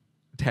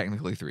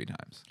technically 3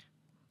 times.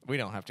 We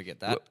don't have to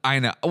get that. I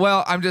know.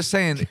 Well, I'm just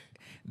saying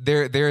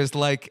there is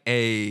like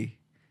a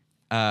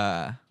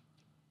I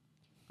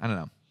don't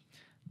know.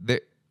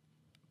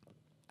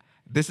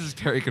 This is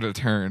taking a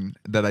turn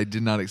that I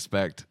did not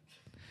expect.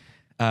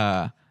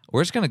 We're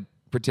just gonna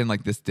pretend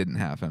like this didn't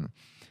happen.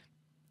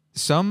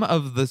 Some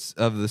of the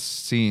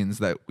scenes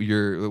that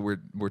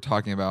we're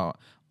talking about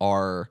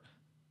are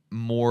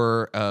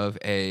more of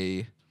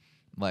a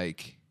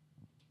like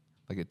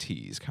a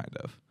tease kind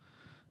of.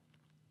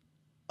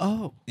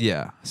 Oh.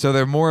 Yeah. So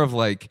they're more of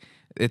like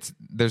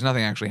there's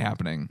nothing actually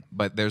happening,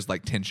 but there's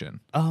like tension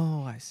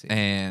Oh, I see.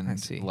 and I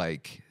see.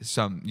 like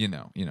some you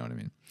know what I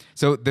mean.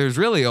 So there's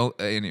really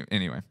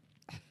anyway.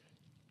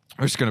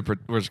 We're just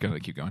gonna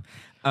keep going.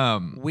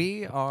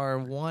 We are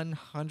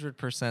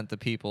 100% the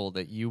people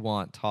that you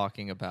want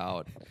talking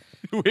about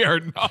We are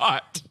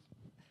not.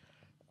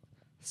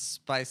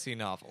 spicy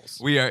novels.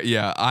 We are.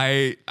 Yeah.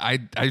 I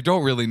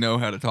don't really know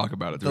how to talk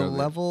about it. The really.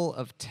 level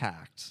of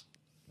tact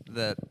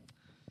that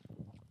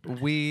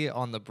we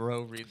on the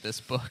Bro Read This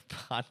Book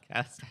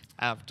podcast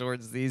have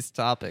towards these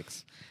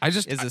topics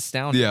is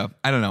astounding. Yeah.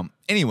 I don't know.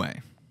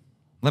 Anyway,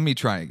 let me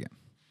try again.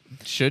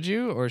 Should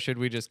you, or should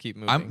we just keep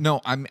moving?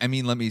 I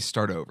mean, let me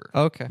start over.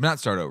 Okay. Not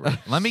start over.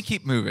 Let me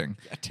keep moving.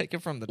 Take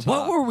it from the top.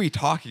 What were we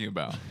talking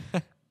about?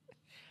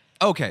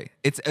 Okay,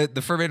 it's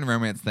the forbidden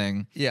romance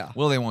thing. Yeah.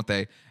 Will they? Won't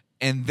they?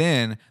 And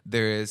then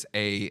there is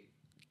a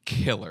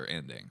killer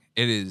ending.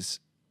 It is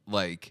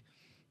like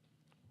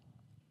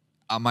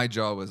my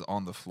jaw was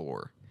on the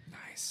floor.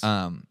 Nice.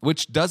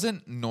 Which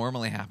doesn't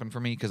normally happen for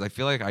me because I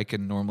feel like I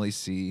can normally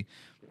see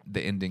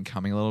the ending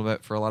coming a little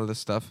bit for a lot of this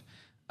stuff.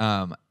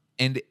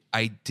 And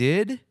I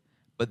did,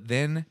 but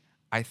then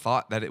I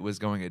thought that it was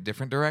going a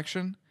different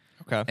direction.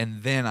 Okay.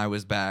 And then I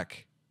was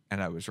back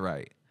and I was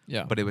right.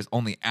 Yeah. But it was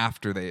only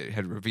after they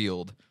had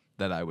revealed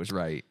that I was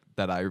right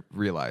that I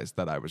realized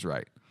that I was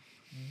right.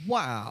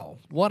 Wow,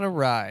 what a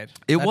ride!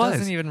 It that was.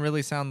 doesn't even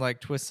really sound like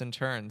twists and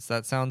turns.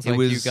 That sounds It like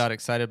you was- got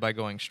excited by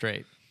going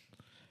straight.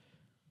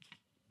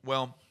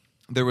 Well,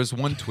 there was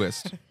one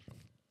twist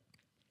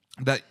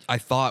that I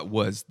thought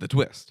was the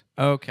twist.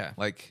 Okay.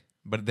 Like,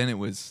 but then there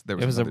was It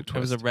was another twist. it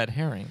was a red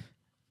herring.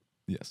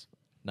 Yes.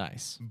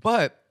 Nice.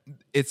 But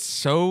it's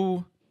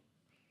so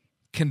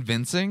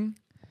convincing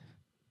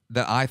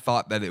that I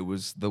thought that it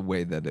was the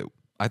way that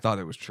I thought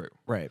it was true.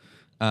 Right.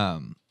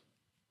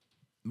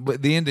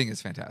 But the ending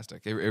is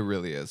fantastic. It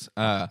really is.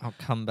 I'll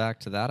come back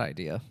to that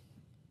idea.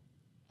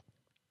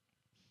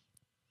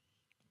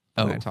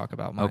 When I talk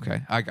about mine.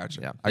 Okay, I got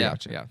you. Yeah. I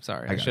got you. Yeah.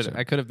 Sorry. I I gotcha. should.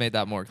 I could have made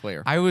that more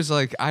clear. I was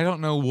like, I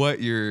don't know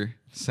what you're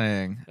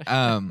saying.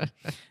 But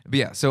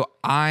yeah, so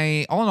all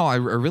in all, I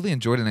really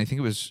enjoyed it, and I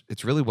think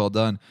it's really well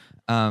done.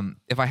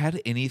 If I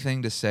had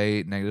anything to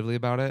say negatively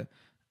about it,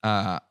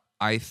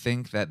 I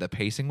think that the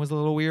pacing was a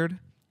little weird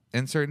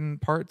in certain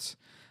parts.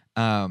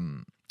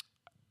 There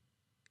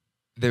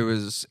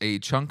was a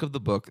chunk of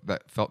the book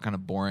that felt kind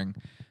of boring,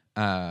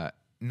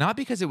 not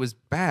because it was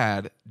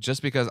bad,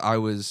 just because I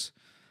was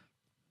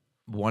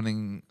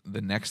wanting the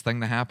next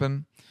thing to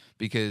happen,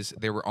 because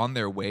they were on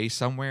their way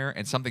somewhere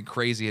and something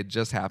crazy had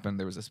just happened.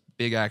 There was this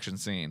big action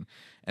scene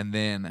and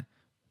then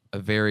a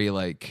very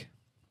like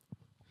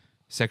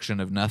section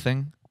of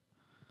nothing,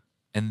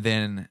 and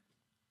then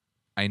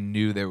I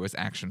knew there was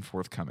action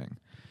forthcoming,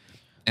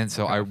 and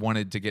so I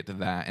wanted to get to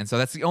that, and so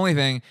that's the only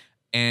thing.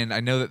 And I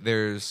know that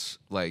there's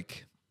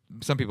like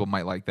some people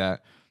might like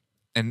that,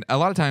 and a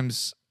lot of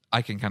times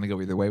I can kind of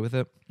go either way with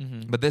it.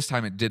 But this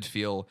time it did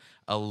feel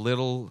a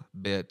little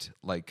bit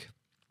like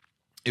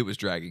it was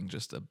dragging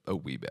just a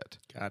wee bit.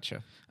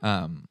 Gotcha.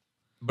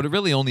 But it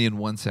really only in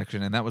one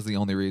section, and that was the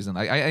only reason.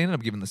 I ended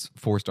up giving this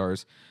 4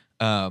 stars.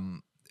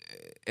 And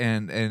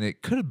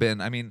it could have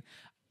been, I mean,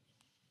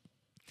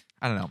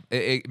 I don't know.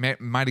 It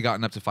might have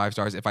gotten up to 5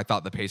 stars if I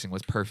thought the pacing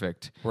was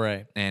perfect.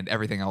 Right. And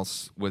everything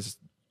else was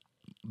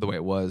the way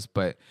it was.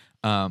 But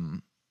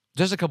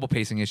just a couple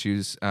pacing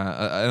issues. And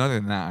other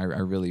than that, I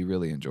really,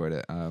 really enjoyed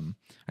it.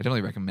 I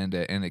definitely recommend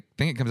it. And I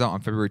think it comes out on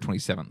February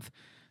 27th.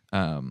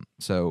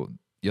 So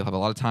you'll have a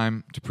lot of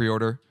time to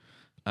pre-order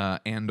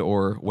and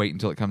or wait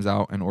until it comes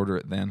out and order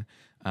it then.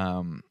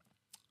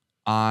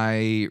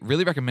 I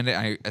really recommend it.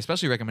 I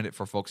especially recommend it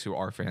for folks who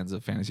are fans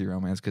of fantasy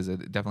romance, because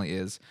it definitely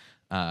is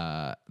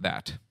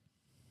that.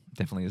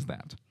 Definitely is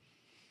that.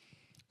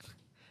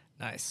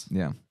 Nice.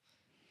 Yeah.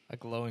 A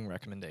glowing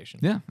recommendation.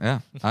 Yeah. Yeah.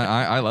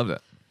 I loved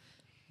it.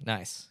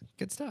 Nice.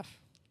 Good stuff.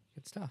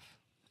 Good stuff.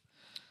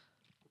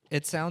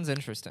 It sounds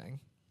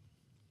interesting.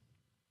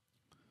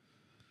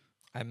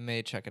 I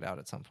may check it out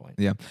at some point.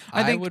 Yeah.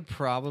 I think would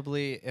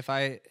probably,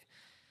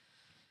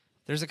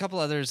 there's a couple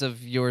others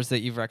of yours that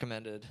you've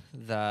recommended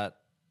that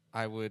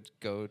I would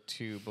go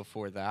to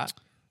before that.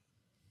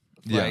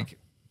 Yeah. Like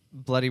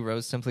Bloody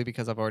Rose, simply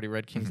because I've already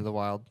read Kings of the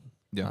Wild.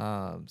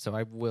 Yeah. So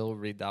I will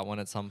read that one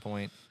at some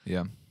point.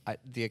 Yeah.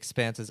 The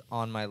Expanse is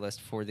on my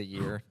list for the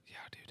year. Yeah,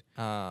 dude.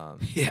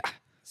 Yeah.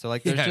 So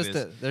like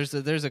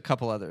there's a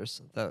couple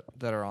others that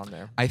are on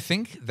there. I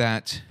think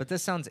that But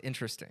this sounds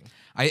interesting.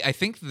 I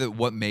think that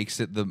what makes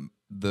it the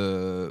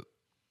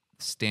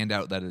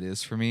standout that it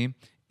is for me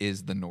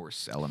is the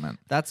Norse element.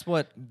 That's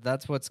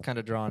what's kind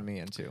of drawn me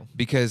into.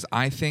 Because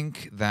I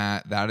think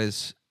that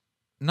is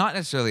not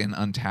necessarily an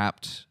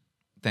untapped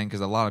thing,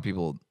 because a lot of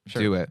people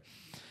do it.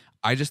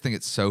 I just think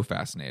it's so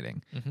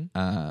fascinating,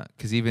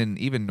 because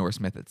even Norse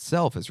myth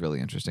itself is really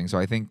interesting. So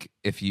I think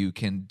if you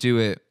can do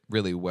it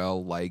really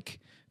well, like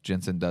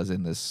Jensen does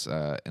in this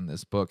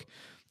book,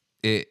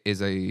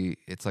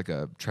 it's like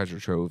a treasure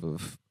trove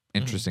of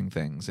interesting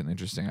things and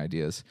interesting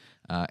ideas.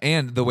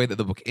 And the way that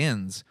the book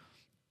ends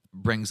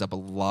brings up a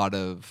lot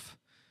of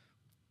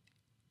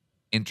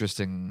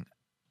interesting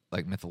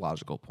like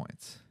mythological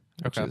points,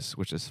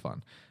 which is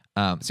fun.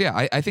 So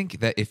yeah, I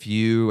think that if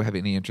you have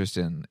any interest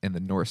in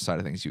the Norse side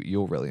of things,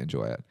 you'll really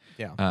enjoy it.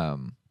 Yeah.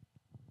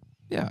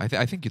 Yeah,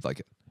 I think you'd like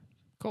it.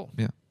 Cool.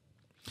 Yeah.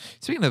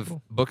 Speaking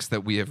of books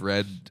that we have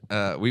read,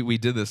 we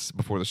did this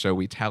before the show.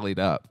 We tallied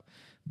up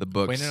the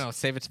books. Wait, no,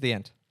 save it to the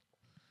end.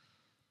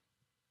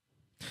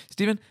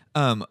 Steven,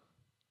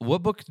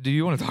 what book do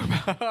you want to talk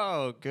about?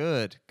 Oh,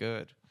 good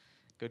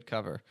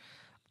cover.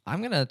 I'm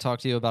going to talk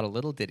to you about a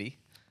little ditty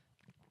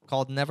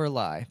called Never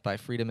Lie by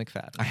Frida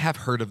McFadden. I have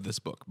heard of this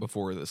book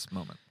before this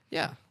moment.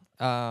 Yeah.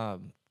 I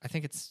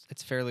think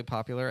it's fairly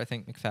popular. I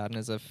think McFadden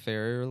is a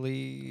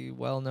fairly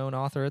well-known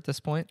author at this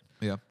point.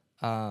 Yeah.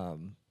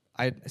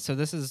 So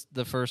this is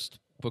the first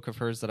book of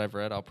hers that I've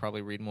read. I'll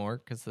probably read more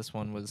because this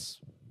one was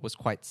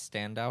quite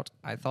standout,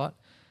 I thought.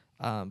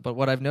 But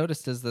what I've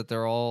noticed is that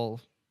they're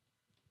all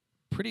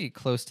pretty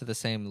close to the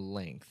same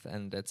length,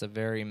 and it's a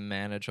very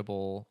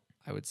manageable,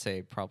 I would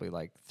say probably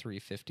like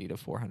 350 to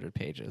 400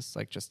 pages.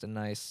 Like just a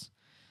nice,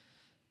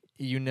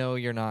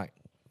 you're not,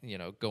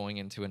 going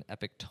into an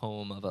epic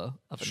tome of a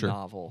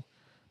novel.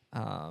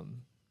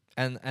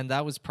 And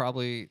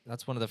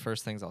that's one of the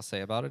first things I'll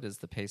say about it is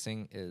the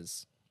pacing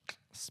is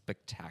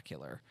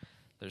spectacular.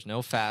 There's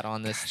no fat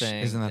on this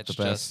thing. Isn't that the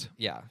best?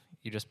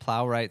 You just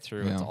plow right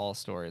through. Yeah. It's all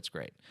story. It's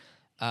great.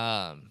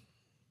 I've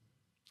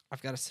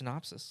got a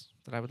synopsis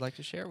that I would like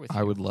to share with you.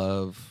 I would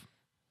love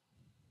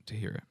to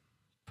hear it.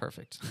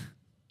 Perfect.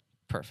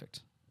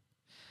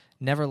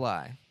 Never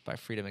Lie by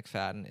Frida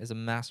McFadden is a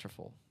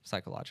masterful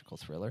psychological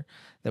thriller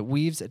that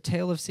weaves a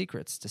tale of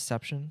secrets,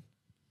 deception,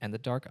 and the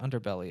dark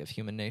underbelly of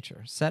human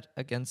nature, set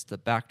against the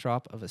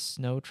backdrop of a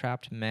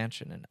snow-trapped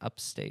mansion in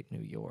upstate New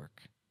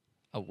York.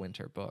 A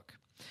winter book.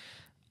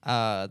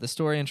 The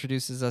story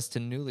introduces us to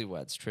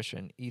newlyweds, Trisha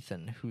and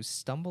Ethan, who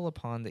stumble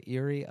upon the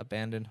eerie,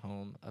 abandoned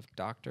home of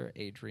Dr.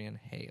 Adrian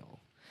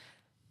Hale,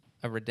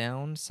 a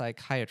renowned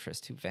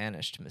psychiatrist who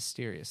vanished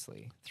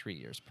mysteriously 3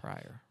 years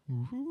prior.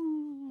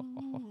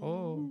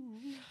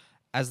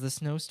 As the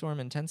snowstorm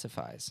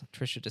intensifies,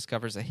 Trisha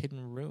discovers a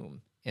hidden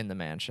room in the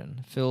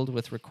mansion filled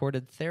with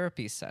recorded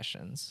therapy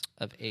sessions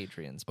of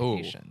Adrian's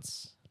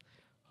patients.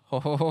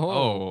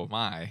 Oh,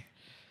 my.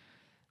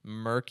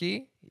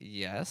 Murky?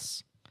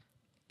 Yes.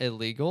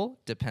 Illegal?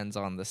 Depends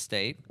on the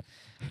state.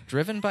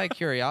 Driven by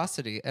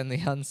curiosity and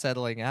the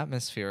unsettling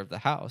atmosphere of the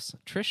house,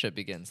 Trisha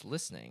begins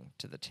listening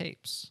to the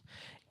tapes.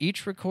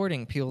 Each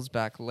recording peels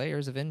back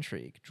layers of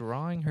intrigue,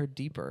 drawing her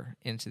deeper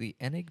into the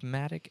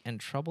enigmatic and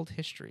troubled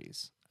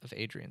histories of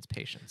Adrian's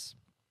patients.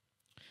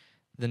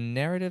 The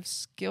narrative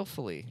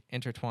skillfully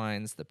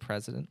intertwines the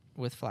present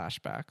with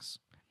flashbacks,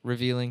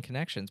 revealing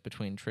connections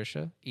between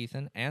Trisha,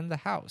 Ethan, and the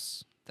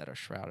house that are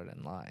shrouded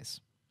in lies.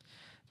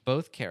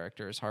 Both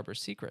characters harbor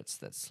secrets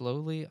that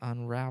slowly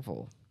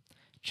unravel,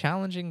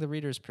 challenging the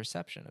reader's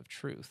perception of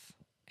truth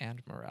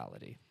and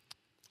morality.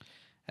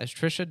 As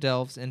Trisha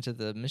delves into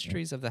the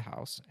mysteries of the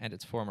house and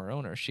its former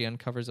owner, she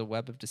uncovers a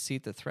web of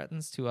deceit that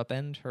threatens to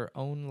upend her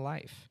own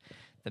life.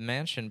 The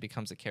mansion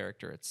becomes a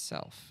character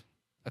itself.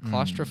 A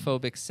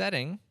claustrophobic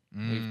setting,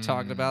 we've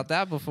talked about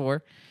that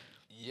before,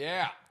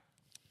 Yeah.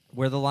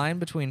 where the line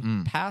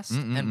between past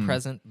and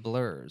present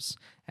blurs,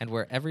 and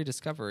where every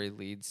discovery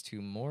leads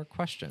to more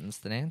questions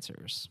than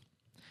answers.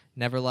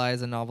 Never Lie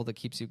is a novel that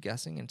keeps you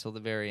guessing until the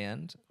very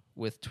end,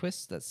 with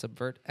twists that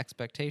subvert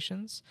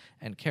expectations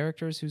and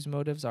characters whose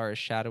motives are as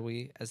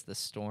shadowy as the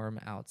storm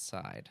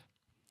outside.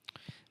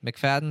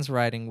 McFadden's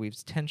writing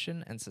weaves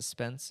tension and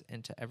suspense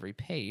into every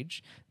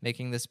page,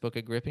 making this book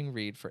a gripping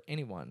read for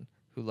anyone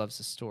who loves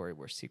a story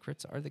where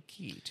secrets are the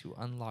key to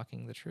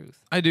unlocking the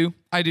truth. I do.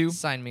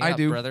 Sign me I up,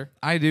 do. brother.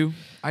 I do.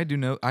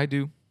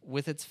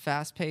 With its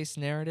fast-paced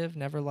narrative,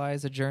 Never Lie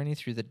is a journey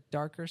through the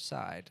darker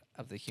side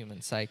of the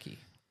human psyche.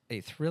 A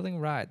thrilling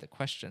ride that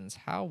questions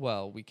how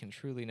well we can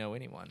truly know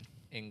anyone,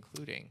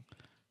 including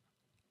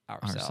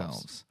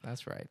ourselves.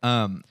 That's right.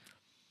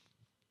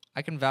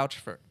 I can vouch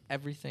for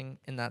everything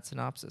in that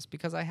synopsis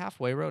because I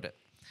halfway wrote it.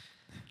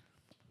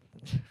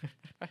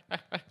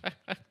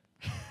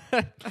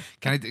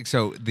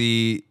 So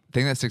the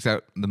thing that sticks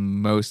out the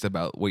most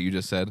about what you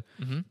just said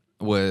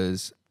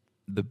was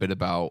the bit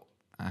about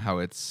how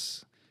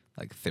it's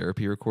like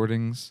therapy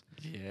recordings.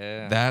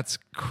 Yeah. That's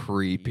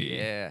creepy.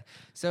 Yeah.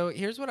 So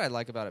here's what I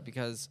like about it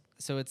because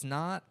it's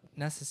not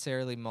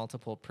necessarily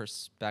multiple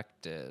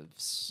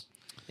perspectives.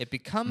 It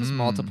becomes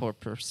multiple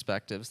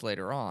perspectives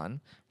later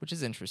on, which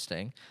is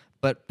interesting,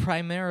 but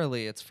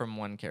primarily it's from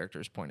one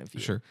character's point of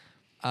view. Sure.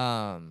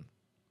 And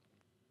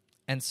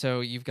so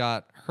you've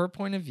got her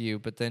point of view,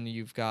 but then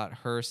you've got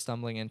her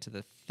stumbling into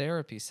the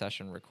therapy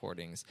session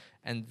recordings,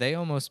 and they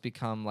almost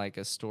become like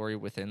a story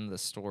within the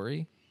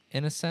story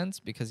in a sense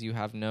because you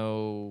kind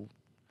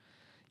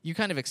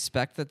of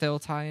expect that they'll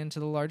tie into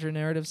the larger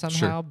narrative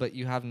somehow, but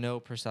you have no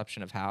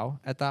perception of how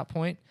at that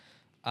point.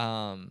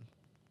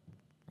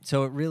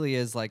 So it really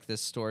is like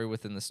this story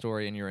within the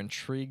story, and you're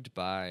intrigued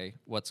by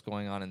what's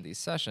going on in these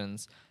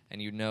sessions,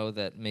 and you know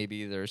that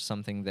maybe there's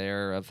something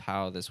there of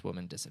how this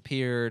woman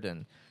disappeared,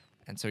 and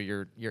so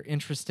you're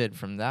interested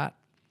from that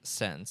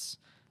sense,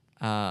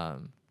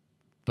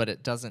 but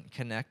it doesn't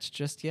connect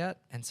just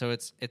yet, and so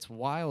it's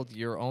wild.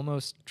 You're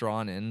almost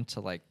drawn into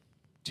like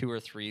 2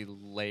 or 3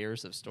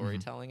 layers of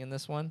storytelling in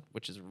this one,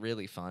 which is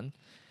really fun.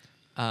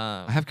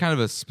 I have kind of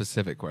a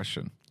specific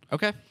question.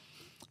 Okay.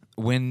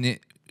 When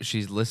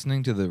she's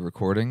listening to the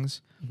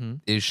recordings,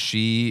 is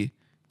she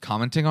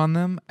commenting on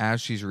them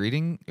as she's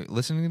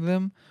listening to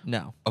them?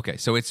 No. Okay,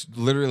 so it's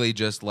literally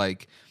just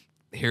like,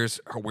 here's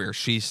where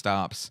she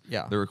stops,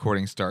 Yeah. the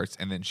recording starts,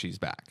 and then she's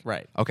back.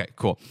 Right. Okay,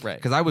 cool. Right.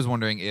 Because I was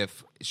wondering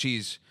if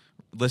she's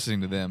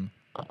listening to them.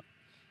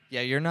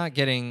 Yeah, you're not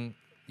getting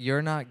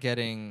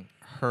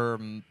her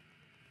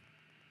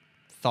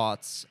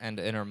thoughts and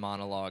inner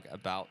monologue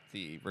about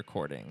the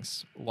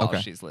recordings while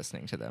she's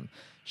listening to them.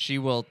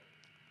 You will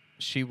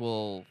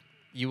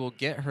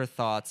get her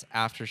thoughts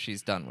after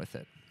she's done with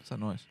it. What's that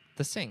noise?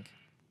 The sink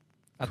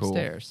Cool.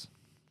 upstairs.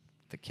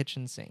 The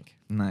kitchen sink.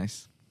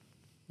 Nice.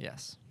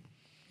 Yes.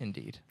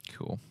 Indeed.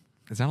 Cool.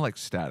 It sounded like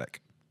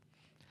static.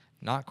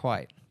 Not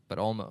quite, but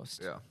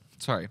almost. Yeah.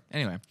 Sorry.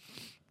 Anyway.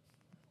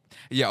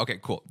 Yeah, okay,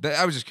 cool.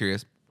 I was just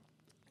curious.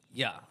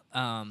 Yeah.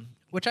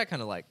 Which I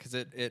kind of like because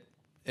it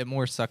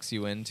more sucks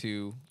you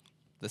into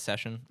the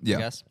session, Yeah, I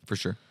guess. for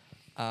sure.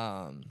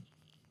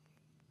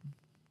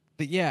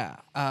 But yeah,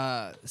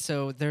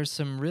 so there's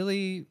some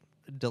really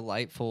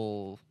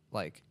delightful,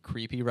 like,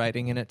 creepy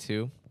writing in it,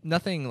 too.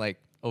 Nothing, like,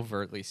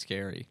 overtly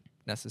scary,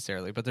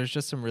 necessarily, but there's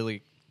just some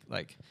really,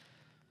 like,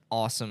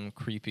 awesome,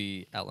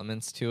 creepy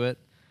elements to it.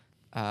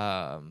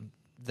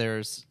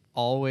 there's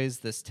always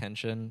this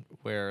tension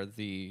where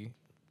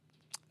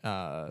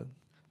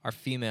our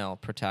female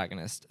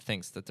protagonist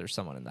thinks that there's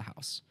someone in the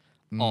house,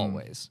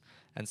 always.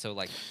 And so,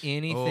 like,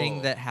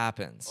 anything that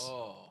happens,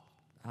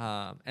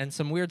 and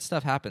some weird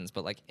stuff happens,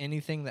 but, like,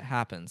 anything that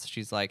happens,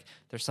 she's like,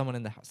 there's someone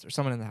in the house. There's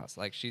someone in the house.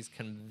 Like, she's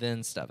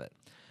convinced of it.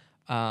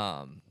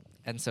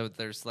 And so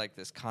there's, like,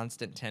 this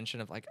constant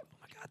tension of, like, oh,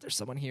 my God, there's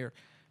someone here.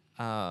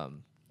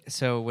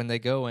 So when they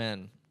go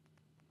in,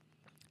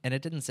 and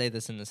it didn't say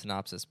this in the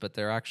synopsis, but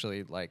they're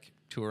actually, like,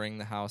 touring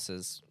the house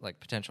as, like,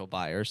 potential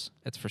buyers.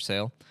 It's for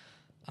sale.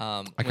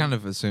 I kind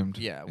of assumed.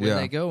 Yeah, when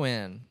they go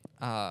in,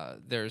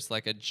 there's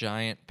like a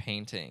giant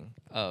painting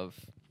of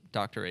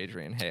Dr.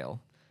 Adrian Hale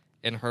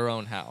in her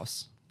own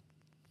house.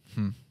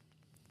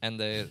 And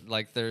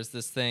there's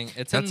this thing.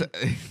 It's in a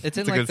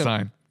like good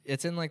sign.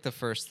 It's in like the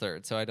first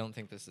third, so I don't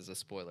think this is a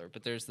spoiler.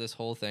 But there's this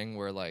whole thing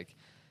where, like,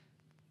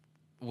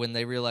 when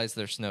they realize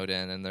they're snowed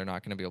in and they're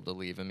not going to be able to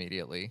leave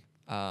immediately,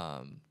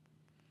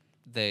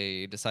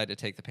 they decide to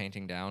take the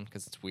painting down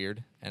because it's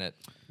weird and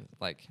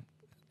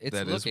it's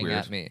that looking weird.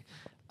 at me.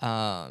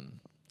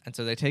 And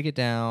so they take it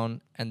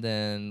down, and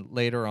then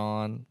later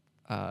on,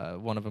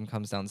 one of them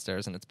comes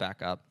downstairs and it's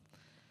back up.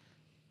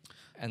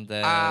 And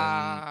then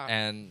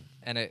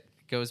and it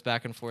goes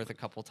back and forth a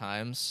couple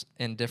times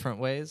in different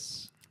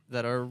ways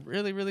that are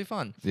really, really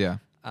fun. Yeah.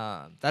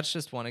 That's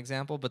just one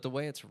example, but the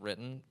way it's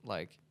written,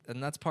 like,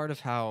 and that's part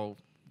of how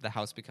the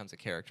house becomes a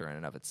character in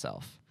and of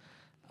itself.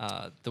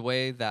 The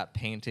way that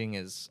painting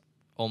is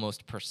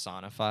almost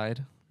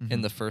personified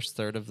in the first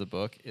third of the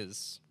book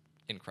is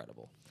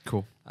incredible.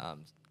 Cool.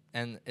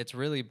 And it's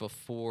really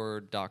before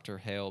Dr.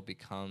 Hale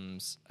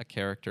becomes a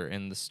character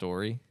in the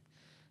story.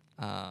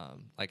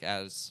 Like,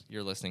 as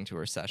you're listening to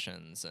her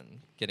sessions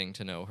and getting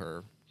to know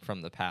her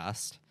from the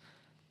past,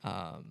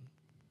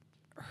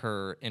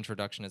 her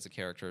introduction as a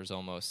character is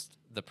almost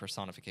the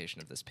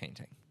personification of this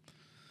painting.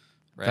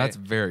 Right? That's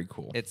very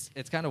cool. It's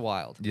kind of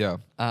wild. Yeah.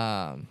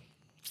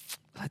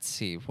 Let's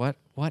see what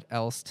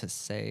else to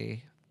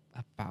say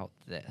about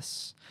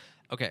this.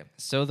 Okay,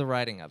 so the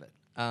writing of it.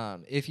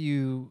 If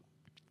you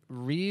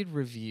read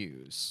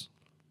reviews,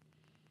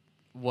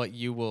 what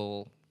you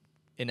will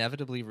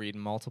inevitably read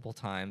multiple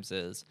times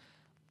is,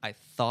 I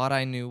thought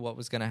I knew what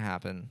was going to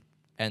happen,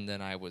 and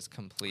then I was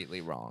completely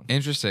wrong.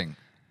 Interesting.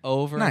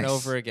 Over Nice. and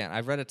over again.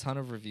 I've read a ton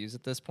of reviews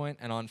at this point,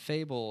 and on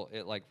Fable,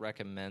 it like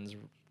recommends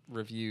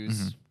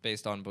reviews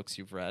based on books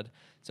you've read.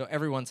 So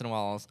every once in a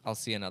while, I'll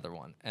see another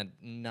one, and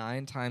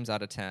 9 times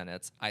out of 10,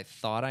 it's I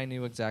thought I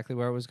knew exactly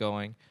where I was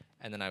going,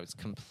 and then I was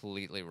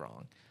completely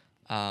wrong.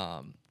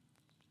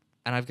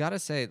 And I've got to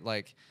say,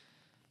 like,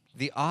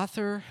 the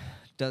author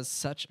does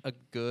such a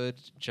good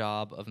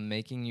job of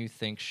making you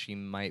think she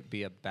might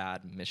be a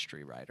bad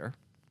mystery writer.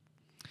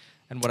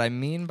 And what I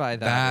mean by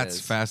that That's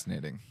is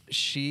fascinating.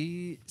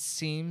 she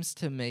seems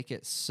to make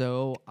it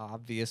so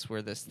obvious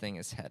where this thing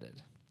is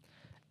headed.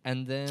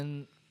 And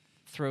then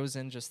throws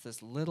in just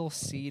this little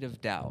seed of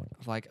doubt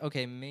of like,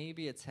 okay,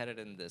 maybe it's headed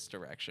in this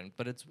direction,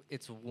 but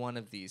it's one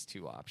of these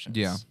two options.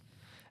 Yeah.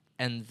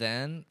 And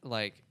then,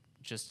 like,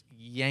 just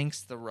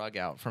yanks the rug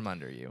out from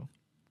under you.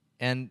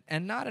 And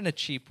not in a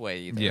cheap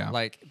way either. Yeah.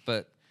 Like,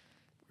 but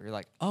you're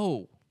like,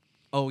 oh,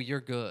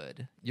 you're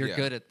good. You're Yeah.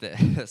 good at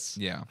this.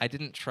 Yeah. I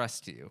didn't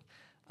trust you.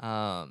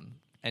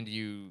 And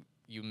you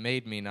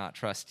made me not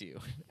trust you.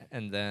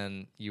 And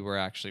then you were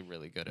actually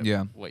really good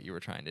at what you were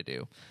trying to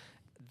do.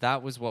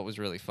 That was what was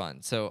really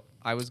fun. So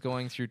I was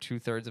going through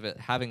 2/3 of it,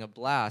 having a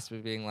blast,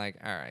 but being like,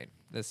 all right,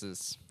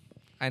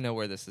 I know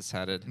where this is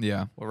headed.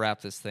 Yeah. We'll wrap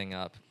this thing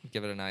up,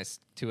 give it a nice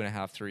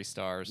 2.5, 3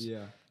 stars.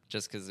 Yeah.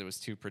 Just because it was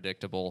too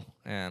predictable,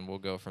 and we'll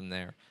go from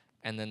there.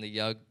 And then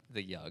the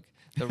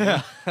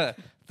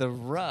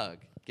rug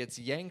gets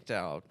yanked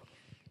out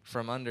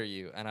from under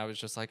you, and I was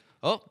just like,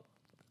 oh,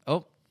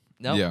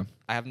 no, Yeah.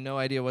 I have no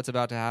idea what's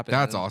about to happen.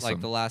 That's And, awesome. Like,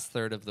 the last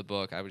third of the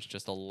book, I was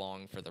just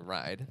along for the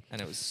ride,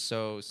 and it was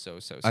so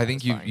satisfying. I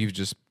think you've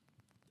just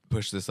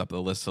pushed this up the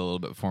list a little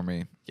bit for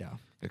me. Yeah.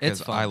 Because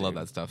It's fun, I love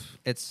dude. that stuff.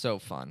 It's so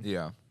fun.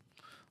 Yeah.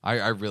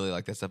 I really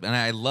like that stuff. And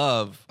I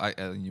love,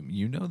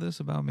 you know this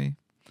about me.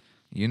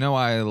 You know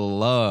I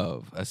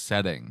love a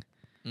setting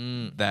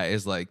that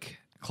is like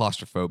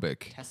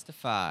claustrophobic.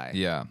 Testify.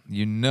 Yeah.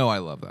 You know I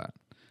love that.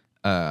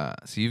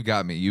 So you've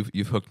got me.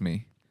 You've hooked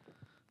me.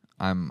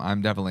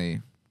 I'm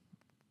definitely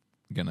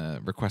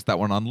gonna request that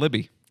one on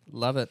Libby.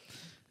 Love it.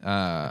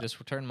 Just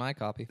return my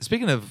copy.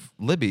 Speaking of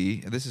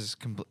Libby, this is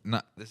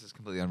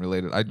completely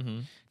unrelated. I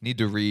need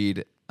to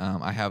read.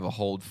 I have a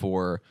hold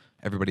for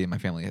everybody in my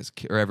family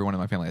everyone in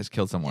my family has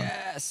killed someone.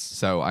 Yes.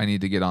 So I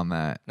need to get on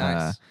that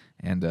Nice.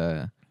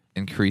 and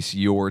increase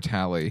your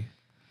tally.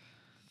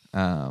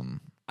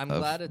 I'm of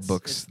glad it's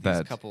books these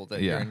that couple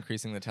that yeah. you're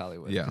increasing the tally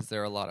with, Yeah. because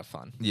they're a lot of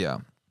fun. Yeah,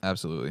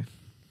 absolutely.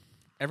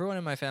 Everyone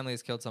in my family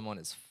has killed someone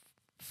is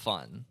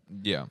fun.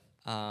 Yeah.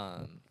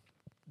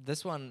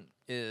 This one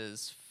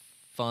is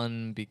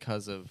fun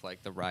because of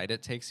like the ride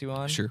it takes you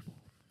on. Sure.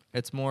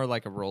 It's more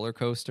like a roller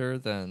coaster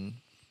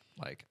than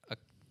like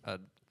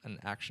an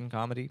action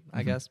comedy,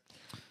 I guess.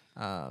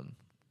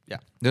 Yeah.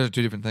 Those are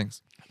two different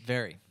things.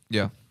 Very.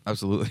 Yeah,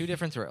 absolutely. Two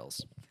different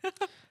thrills.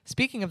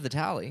 Speaking of the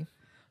tally,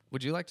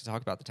 would you like to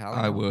talk about the tally?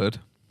 I now? would.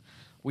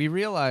 We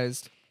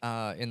realized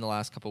in the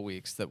last couple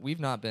weeks that we've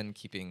not been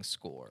keeping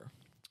score.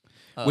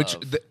 Which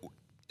of-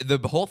 the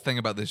whole thing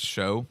about this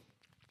show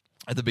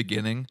at the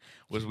beginning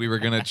was we were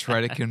going to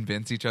try to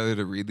convince each other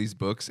to read these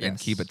books and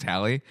Yes. keep a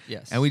tally.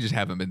 Yes. And we just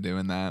haven't been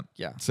doing that.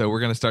 Yeah. So we're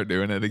going to start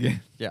doing it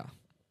again. Yeah.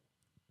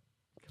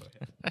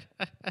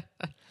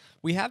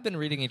 We have been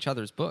reading each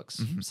other's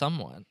books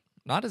somewhat.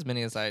 Not as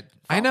many as I thought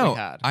I know. we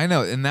had. I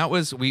know. And that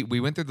was, we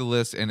went through the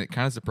list and it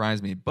kind of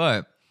surprised me.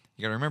 But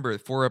you got to remember,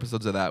 4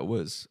 episodes of that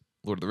was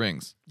Lord of the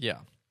Rings Yeah.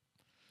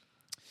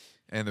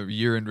 and the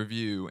year in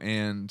review.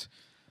 And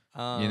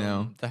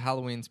know? The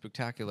Halloween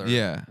Spooktacular.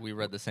 Yeah. We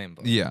read the same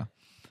book. yeah.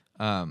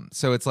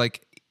 So it's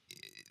like,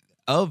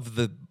 of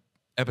the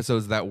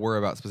episodes that were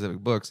about specific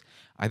books,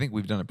 I think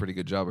we've done a pretty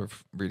good job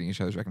of reading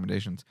each other's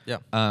recommendations. Yeah.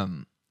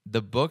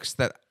 The books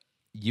that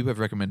you have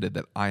recommended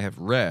that I have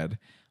read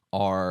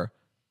are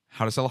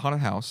How to Sell a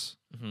Haunted House,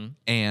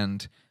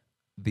 and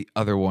the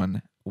other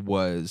one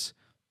was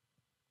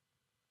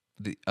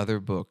the other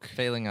book,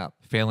 Failing Up.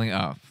 Failing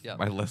Up Yep.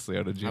 by Leslie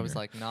Odom Jr. I was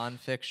like,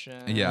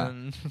 nonfiction. Yeah.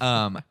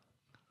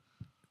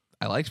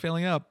 I liked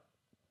Failing Up.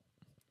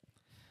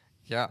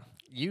 Yeah.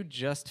 You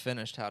just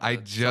finished How to I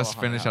Sell a just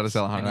Haunted finished How to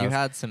Sell a House, Haunted and you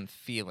House. had some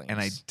feelings. And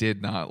I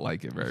did not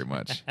like it very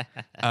much.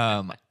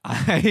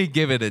 I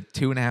give it a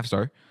 2.5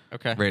 star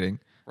Okay. rating.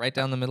 Right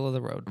down the middle of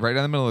the road. Right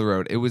down the middle of the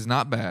road. It was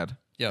not bad.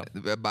 Yeah.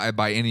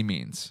 By any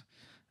means.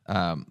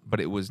 But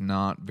it was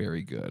not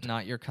very good.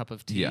 Not your cup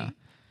of tea. Yeah.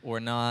 Or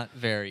not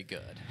very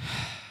good.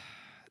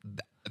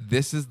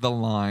 This is the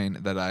line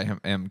that I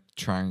am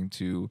trying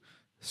to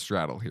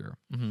straddle here.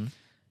 Mm-hmm.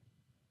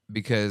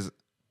 Because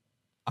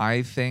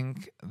I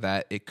think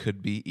that it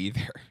could be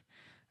either.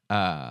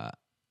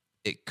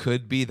 It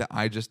could be that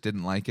I just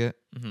didn't like it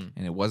and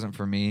it wasn't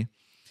for me.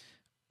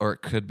 Or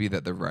it could be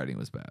that the writing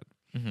was bad.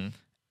 Mm-hmm.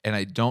 And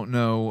I don't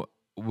know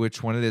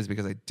which one it is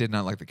because I did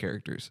not like the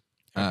characters.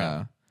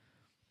 Okay.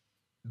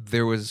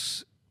 There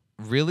was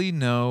really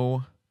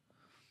no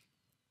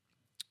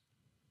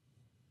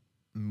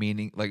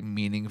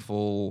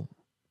meaningful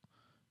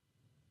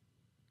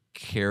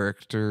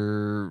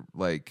character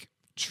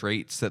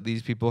traits that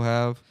these people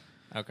have.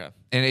 Okay.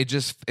 And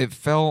it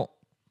felt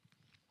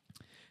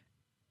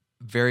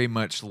very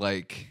much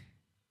like,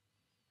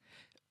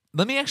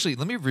 let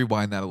me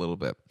rewind that a little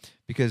bit,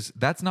 because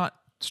that's not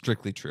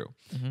strictly true.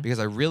 Because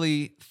I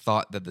really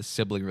thought that the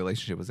sibling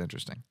relationship was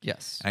interesting.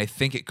 Yes. And I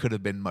think it could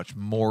have been much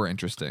more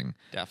interesting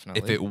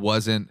Definitely. if it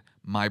wasn't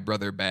my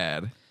brother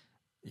bad.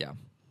 Yeah.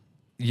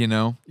 You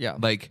know? Yeah.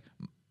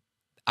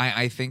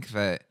 I think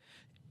that,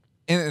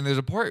 and there's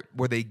a part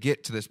where they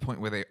get to this point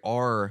where they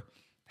are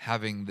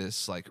having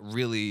this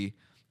really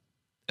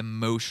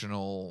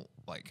emotional,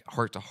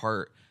 heart to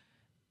heart,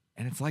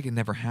 and it's like it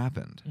never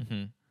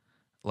happened.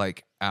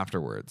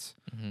 Afterwards.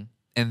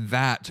 And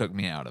that took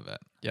me out of it.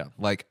 Yeah.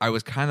 I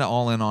was kind of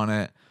all in on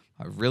it.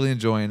 I really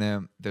enjoying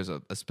it. There's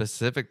a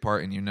specific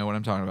part, and you know what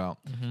I'm talking about,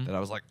 that I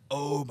was like,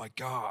 oh my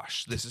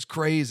gosh, this is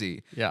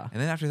crazy. Yeah.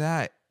 And then after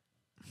that,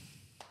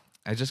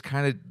 I just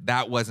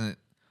that wasn't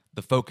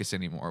the focus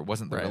anymore. It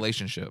wasn't the Right.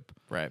 relationship.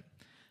 Right.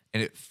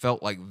 And it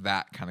felt like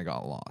that kind of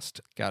got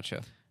lost.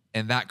 Gotcha.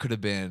 And that could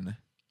have been,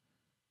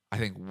 I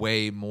think,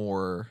 way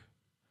more.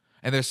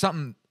 And there's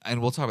something,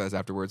 and we'll talk about this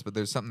afterwards, but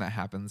there's something that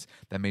happens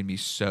that made me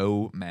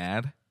so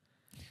mad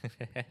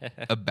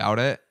about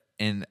it.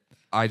 And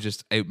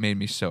it made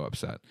me so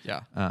upset.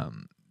 Yeah.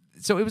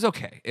 So it was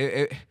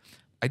okay.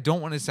 I don't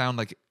want to sound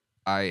like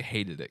I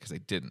hated it, because I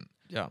didn't.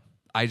 Yeah.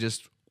 I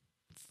just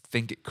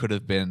think it could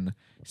have been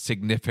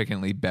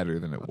significantly better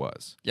than it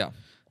was. Yeah.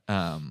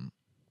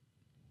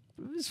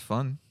 It was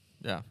fun.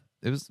 Yeah.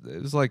 It was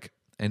it was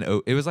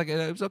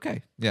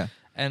okay. Yeah.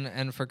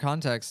 And for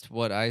context,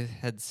 what I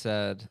had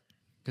said,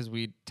 because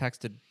we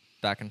texted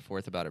back and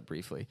forth about it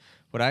briefly,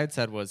 what I had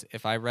said was,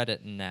 if I read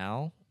it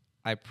now,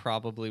 I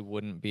probably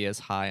wouldn't be as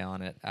high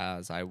on it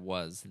as I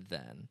was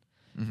then,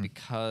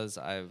 because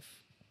I've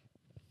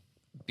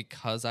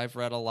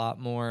read a lot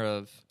more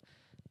of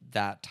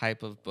that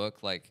type of book,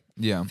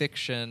 Yeah.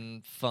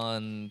 fiction,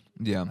 fun,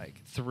 Yeah.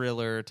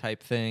 thriller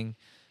type thing.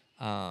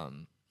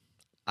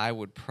 I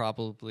would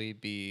probably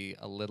be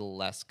a little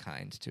less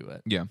kind to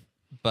it. Yeah.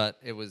 But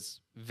it was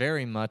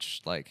very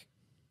much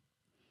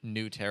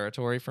new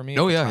territory for me.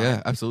 Oh at the yeah, time.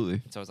 yeah,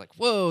 absolutely. So I was like,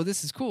 "Whoa,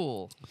 this is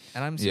cool,"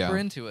 and I'm super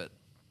Yeah. into it.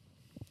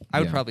 I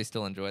would Yeah. probably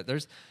still enjoy it.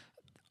 There's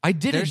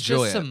Enjoy just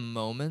it. some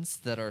moments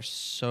that are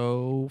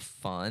so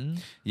fun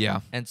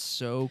Yeah. and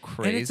so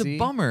crazy. And it's a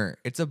bummer.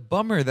 It's a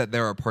bummer that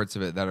there are parts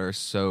of it that are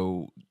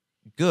so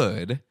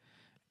good,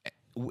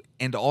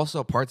 and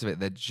also parts of it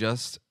that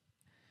just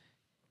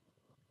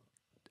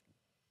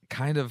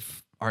kind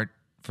of are,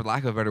 for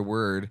lack of a better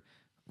word,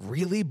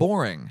 really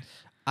boring.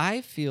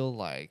 I feel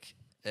like,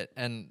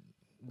 and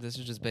this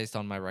is just based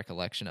on my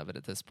recollection of it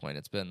at this point.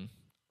 It's been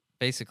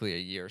basically a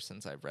year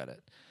since I've read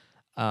it.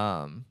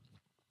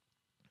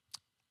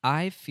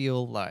 I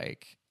feel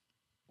like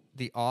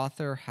the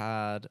author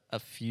had a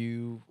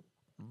few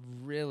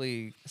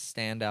really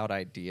standout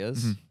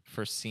ideas Mhm.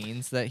 for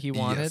scenes that he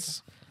wanted,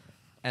 Yes.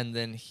 and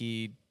then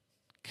he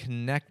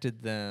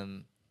connected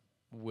them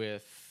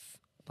with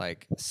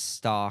like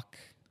stock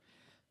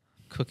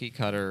cookie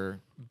cutter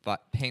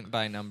but paint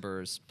by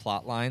numbers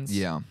plot lines.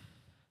 Yeah.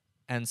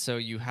 And so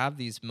you have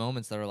these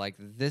moments that are like,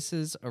 this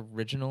is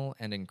original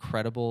and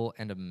incredible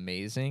and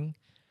amazing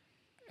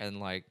and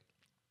like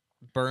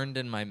burned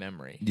in my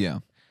memory. Yeah.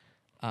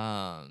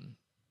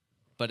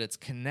 But it's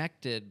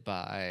connected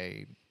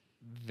by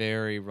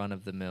very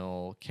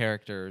run-of-the-mill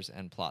characters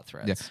and plot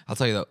threads. Yeah. I'll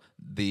tell you though,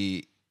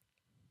 the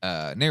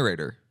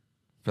narrator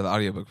for the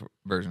audiobook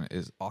version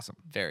is awesome.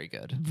 Very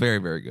good. Very,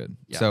 very good.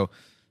 Yeah. So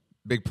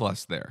big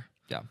plus there.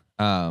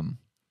 Yeah.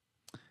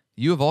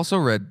 You've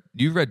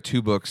read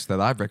 2 books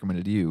that I've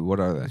recommended to you. What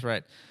are they? That's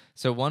right.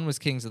 So one was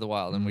Kings of the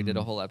Wild, and we did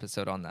a Mm. whole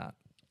episode on that,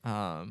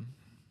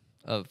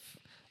 of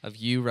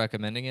you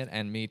recommending it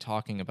and me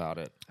talking about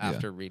it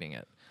after reading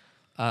it.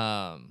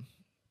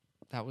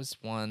 That was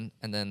one,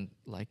 and then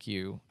like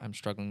you, I'm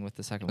struggling with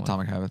the second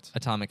Atomic one, Habits.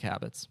 Atomic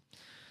Habits,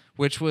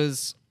 which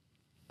was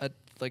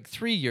like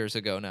 3 years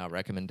ago now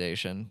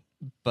recommendation,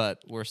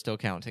 but we're still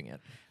counting it.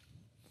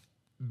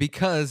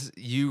 Because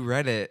you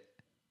read it.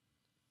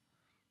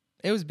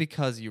 It was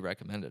because you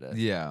recommended it.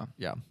 Yeah.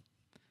 Yeah.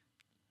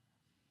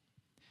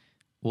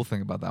 We'll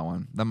think about that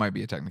one. That might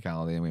be a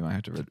technicality, and we might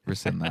have to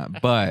rescind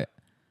that.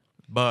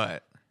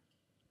 But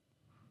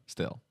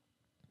still,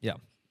 Yeah.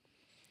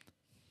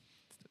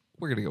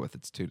 we're gonna go with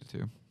it's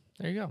 2-2.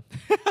 There you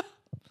go.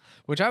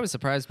 Which I was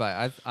surprised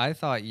by. I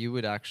thought you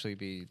would actually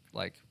be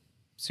like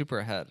super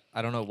ahead.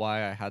 I don't know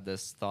why I had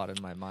this thought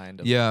in my mind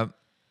of, Yeah.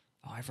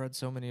 oh, I've read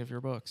so many of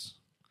your books.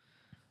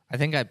 I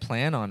think I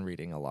plan on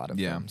reading a lot of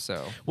Yeah. them.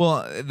 So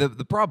Well,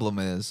 the problem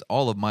is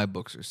all of my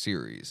books are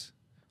series.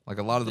 Like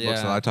a lot of the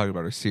books that Yeah. I talked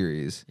about are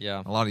series.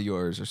 yeah. A lot of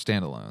yours are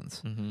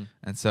standalones. Mm-hmm.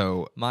 And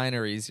so Mine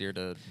are easier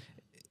to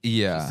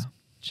yeah. just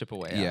chip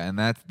away Yeah, at. and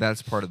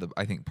that's part of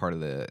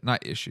the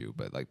not issue,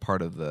 but like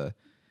part of the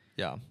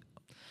Yeah.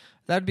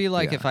 That'd be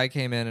like Yeah. if I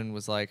came in and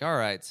was like, all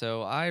right,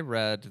 so I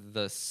read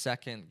the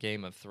second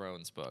Game of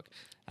Thrones book,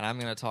 and I'm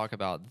going to talk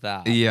about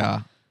that.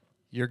 yeah.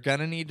 You're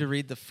gonna need to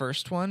read the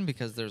first one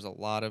because there's a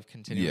lot of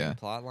continuing Yeah.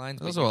 plot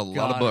lines. There's but also a you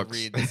lot of gotta books.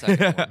 Read the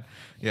second one.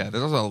 Yeah,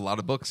 there's also a lot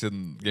of books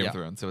in Game Yeah. of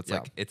Thrones, so it's Yeah.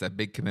 like it's a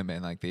big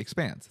commitment, like The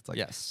Expanse. It's like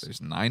Yes. there's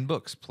 9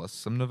 books plus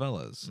some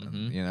novellas, Mhm.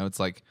 and you know, it's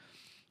like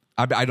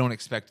I don't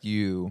expect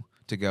you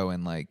to go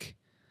and like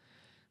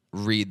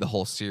read the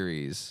whole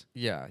series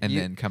Yeah, and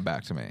then come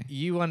back to me.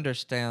 you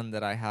understand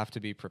that I have to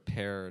be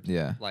prepared.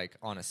 Yeah. like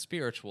on a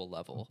spiritual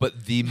level.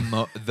 But the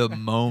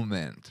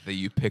moment that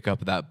you pick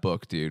up that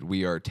book, dude,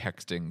 we are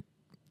texting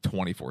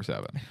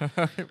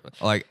 24/7.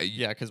 Like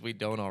yeah, because we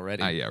don't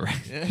already. yeah,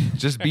 right.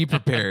 Just be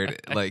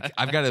prepared. Like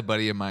I've got a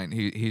buddy of mine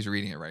he's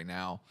reading it right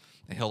now,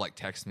 and he'll like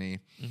text me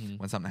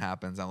when something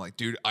happens. I'm like,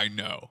 dude, I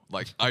know.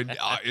 Like,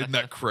 isn't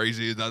that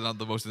crazy? Is that not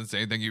the most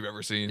insane thing you've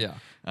ever seen?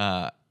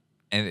 Yeah.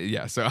 And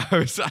yeah, so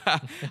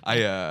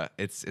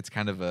it's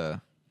kind of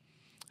a,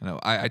 you know,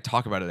 I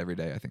talk about it every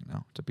day. I think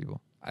now to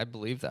people I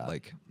believe that.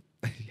 like,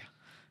 yeah,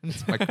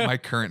 it's my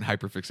current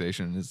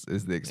hyperfixation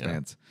is The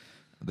Expanse.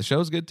 The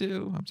show's good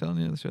too. I'm telling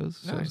you, the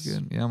show's Nice.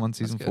 good. Yeah, I'm on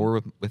season good.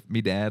 4 with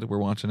me dad. We're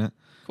watching it.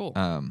 Cool.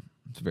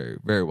 It's very,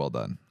 very well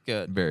done.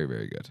 Good. Very,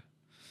 very good.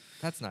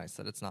 That's nice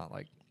that it's not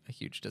like a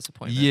huge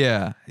disappointment.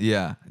 Yeah,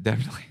 yeah,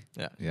 definitely.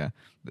 Yeah. Yeah.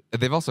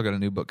 They've also got a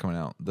new book coming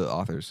out, the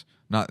authors,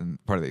 not in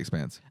part of The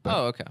Expanse. But,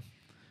 Oh, okay.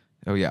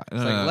 oh yeah. No,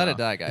 like, no, no, let no. it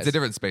die, guys. It's a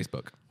different space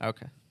book.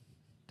 Okay.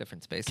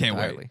 Different space Can't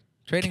wait. entirely.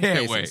 Trading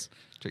Can't spaces.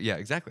 wait. Yeah,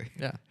 exactly.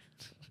 Yeah.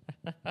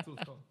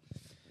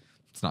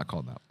 It's not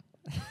called that.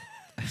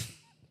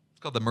 It's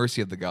called The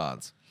Mercy of the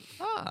Gods.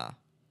 Ah,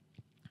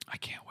 I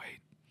can't wait.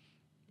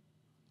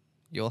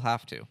 you'll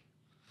have to.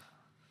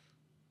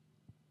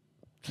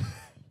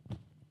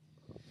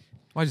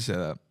 Why'd you say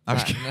that? I'm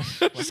just Nah,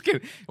 kidding. Just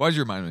kidding. Why'd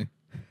you remind me?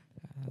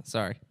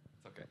 Sorry.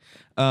 It's okay.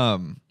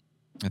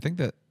 I think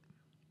that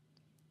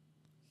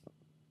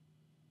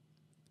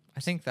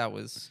that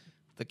was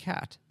the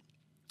cat.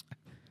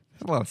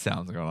 there's a lot of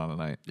sounds going on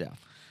tonight. Yeah.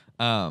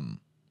 I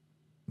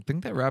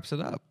think that wraps it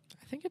up.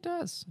 I think it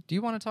does. Do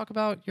you want to talk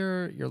about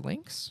your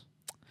links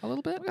a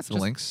little bit? We got some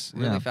Just links.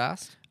 really yeah.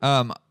 fast.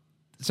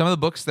 Some of the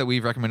books that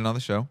we've recommended on the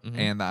show Mhm.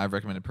 and that I've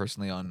recommended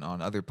personally on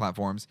other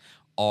platforms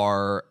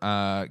are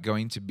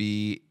going to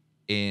be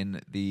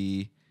in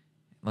the.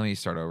 Let me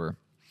start over.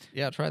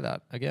 Yeah, try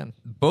that again.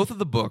 Both of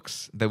the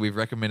books that we've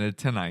recommended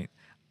tonight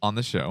on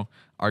the show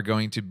are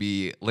going to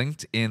be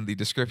linked in the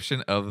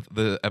description of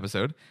the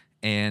episode.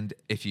 And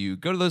if you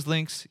go to those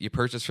links, you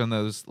purchase from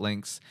those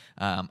links,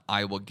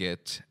 I will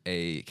get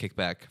a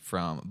kickback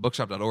from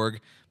bookshop.org.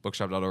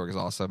 Bookshop.org is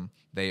awesome.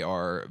 They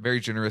are very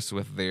generous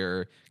with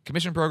their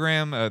commission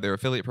program, their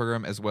affiliate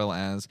program, as well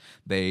as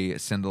they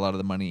send a lot of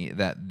the money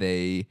that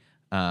they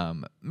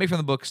make from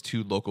the books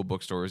to local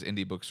bookstores,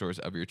 indie bookstores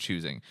of your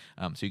choosing.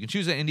 So you can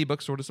choose an indie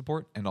bookstore to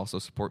support and also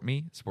support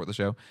me, support the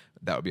show.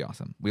 That would be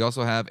awesome. We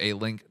also have a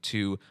link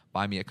to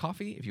buy me a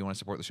coffee if you want to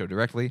support the show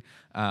directly.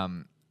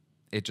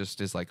 it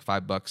just is like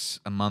 $5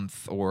 a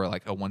month or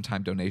like a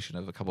one-time donation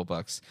of a couple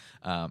bucks,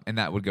 and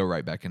that would go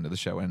right back into the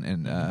show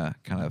and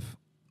kind of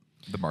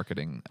the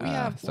marketing.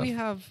 We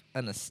have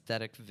an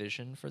aesthetic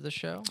vision for the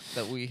show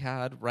that we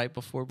had right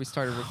before we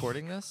started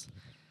recording this,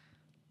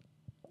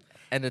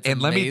 and it's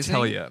and let me amazing.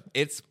 tell you,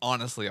 it's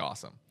honestly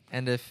awesome.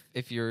 And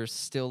if you're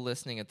still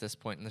listening at this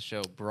point in the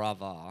show,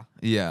 brava.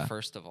 Yeah.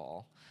 First of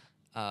all,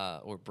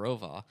 or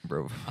brova.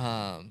 Bro.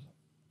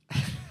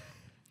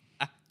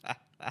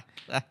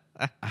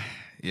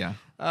 Yeah.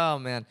 Oh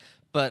man,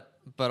 but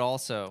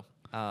also,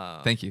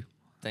 Thank you.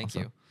 thank Also.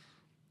 you.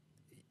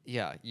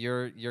 Yeah,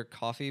 your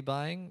coffee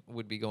buying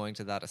would be going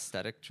to that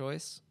aesthetic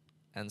choice,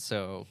 and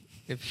so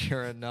if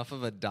you're enough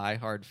of a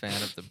diehard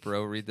fan of the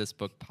Bro Read This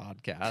Book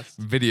podcast,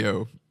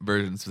 Video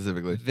version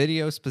specifically.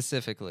 video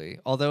specifically,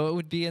 although it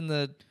would be in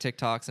the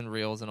TikToks and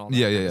Reels and all that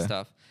Yeah, kind yeah, of yeah.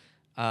 stuff.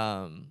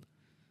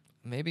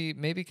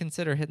 Maybe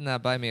consider hitting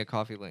that Buy Me a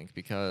Coffee link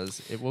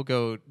because it will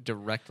go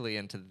directly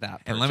into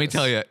that. And let me purchase.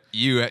 tell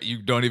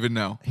you don't even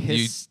know.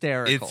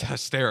 Hysterical. It's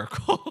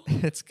hysterical.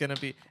 It's gonna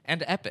be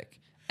and epic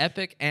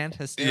and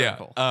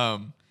hysterical. Yeah.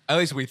 At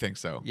least we think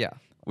so. Yeah.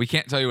 We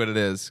can't tell you what it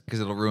is because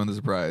it'll ruin the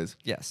surprise.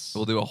 Yes.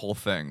 We'll do a whole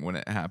thing when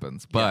it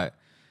happens. But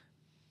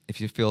if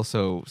you feel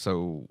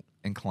so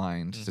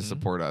inclined to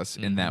support us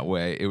in that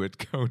way, it would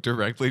go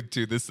directly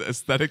to this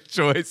aesthetic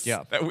choice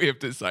that we have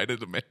decided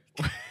to make.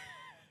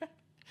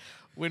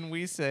 When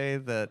we say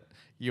that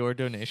your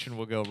donation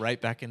will go right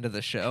back into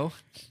the show,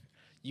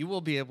 you will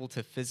be able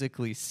to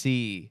physically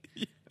see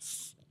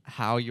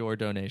how your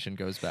donation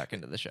goes back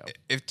into the show.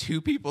 If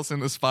 2 people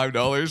send us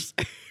 $5,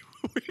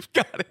 we've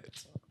got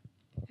it.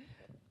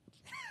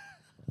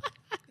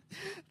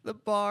 The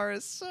bar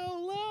is so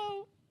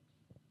low.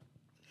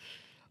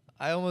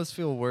 I almost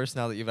feel worse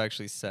now that you've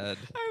actually said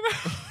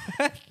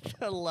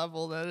the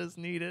level that is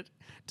needed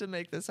to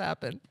make this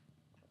happen.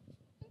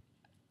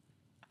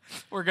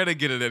 We're gonna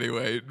get it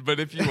anyway. But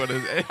if you want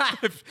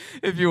to,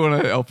 if you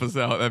want to help us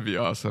out, that'd be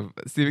awesome.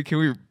 Steven, can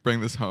we bring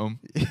this home?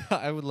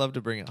 I would love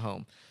to bring it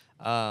home.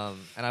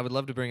 And I would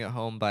love to bring it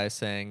home by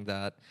saying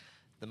that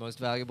the most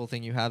valuable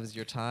thing you have is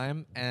your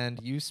time, and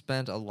you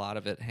spent a lot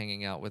of it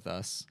hanging out with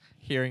us,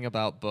 hearing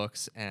about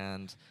books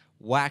and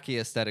wacky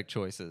aesthetic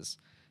choices.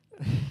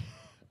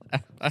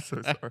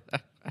 So sorry.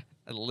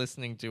 And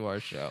listening to our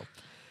show.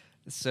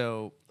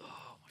 So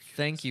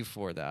thank you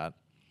for that.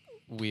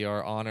 We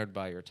are honored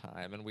by your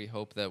time, and we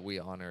hope that we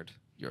honored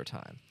your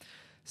time.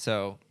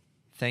 So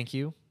thank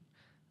you.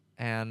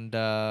 And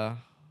I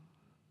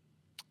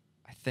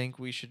think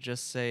we should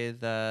just say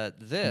that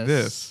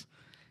this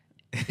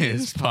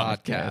is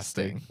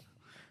podcasting.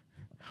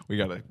 We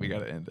gotta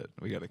end it.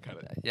 We gotta cut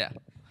it. Yeah.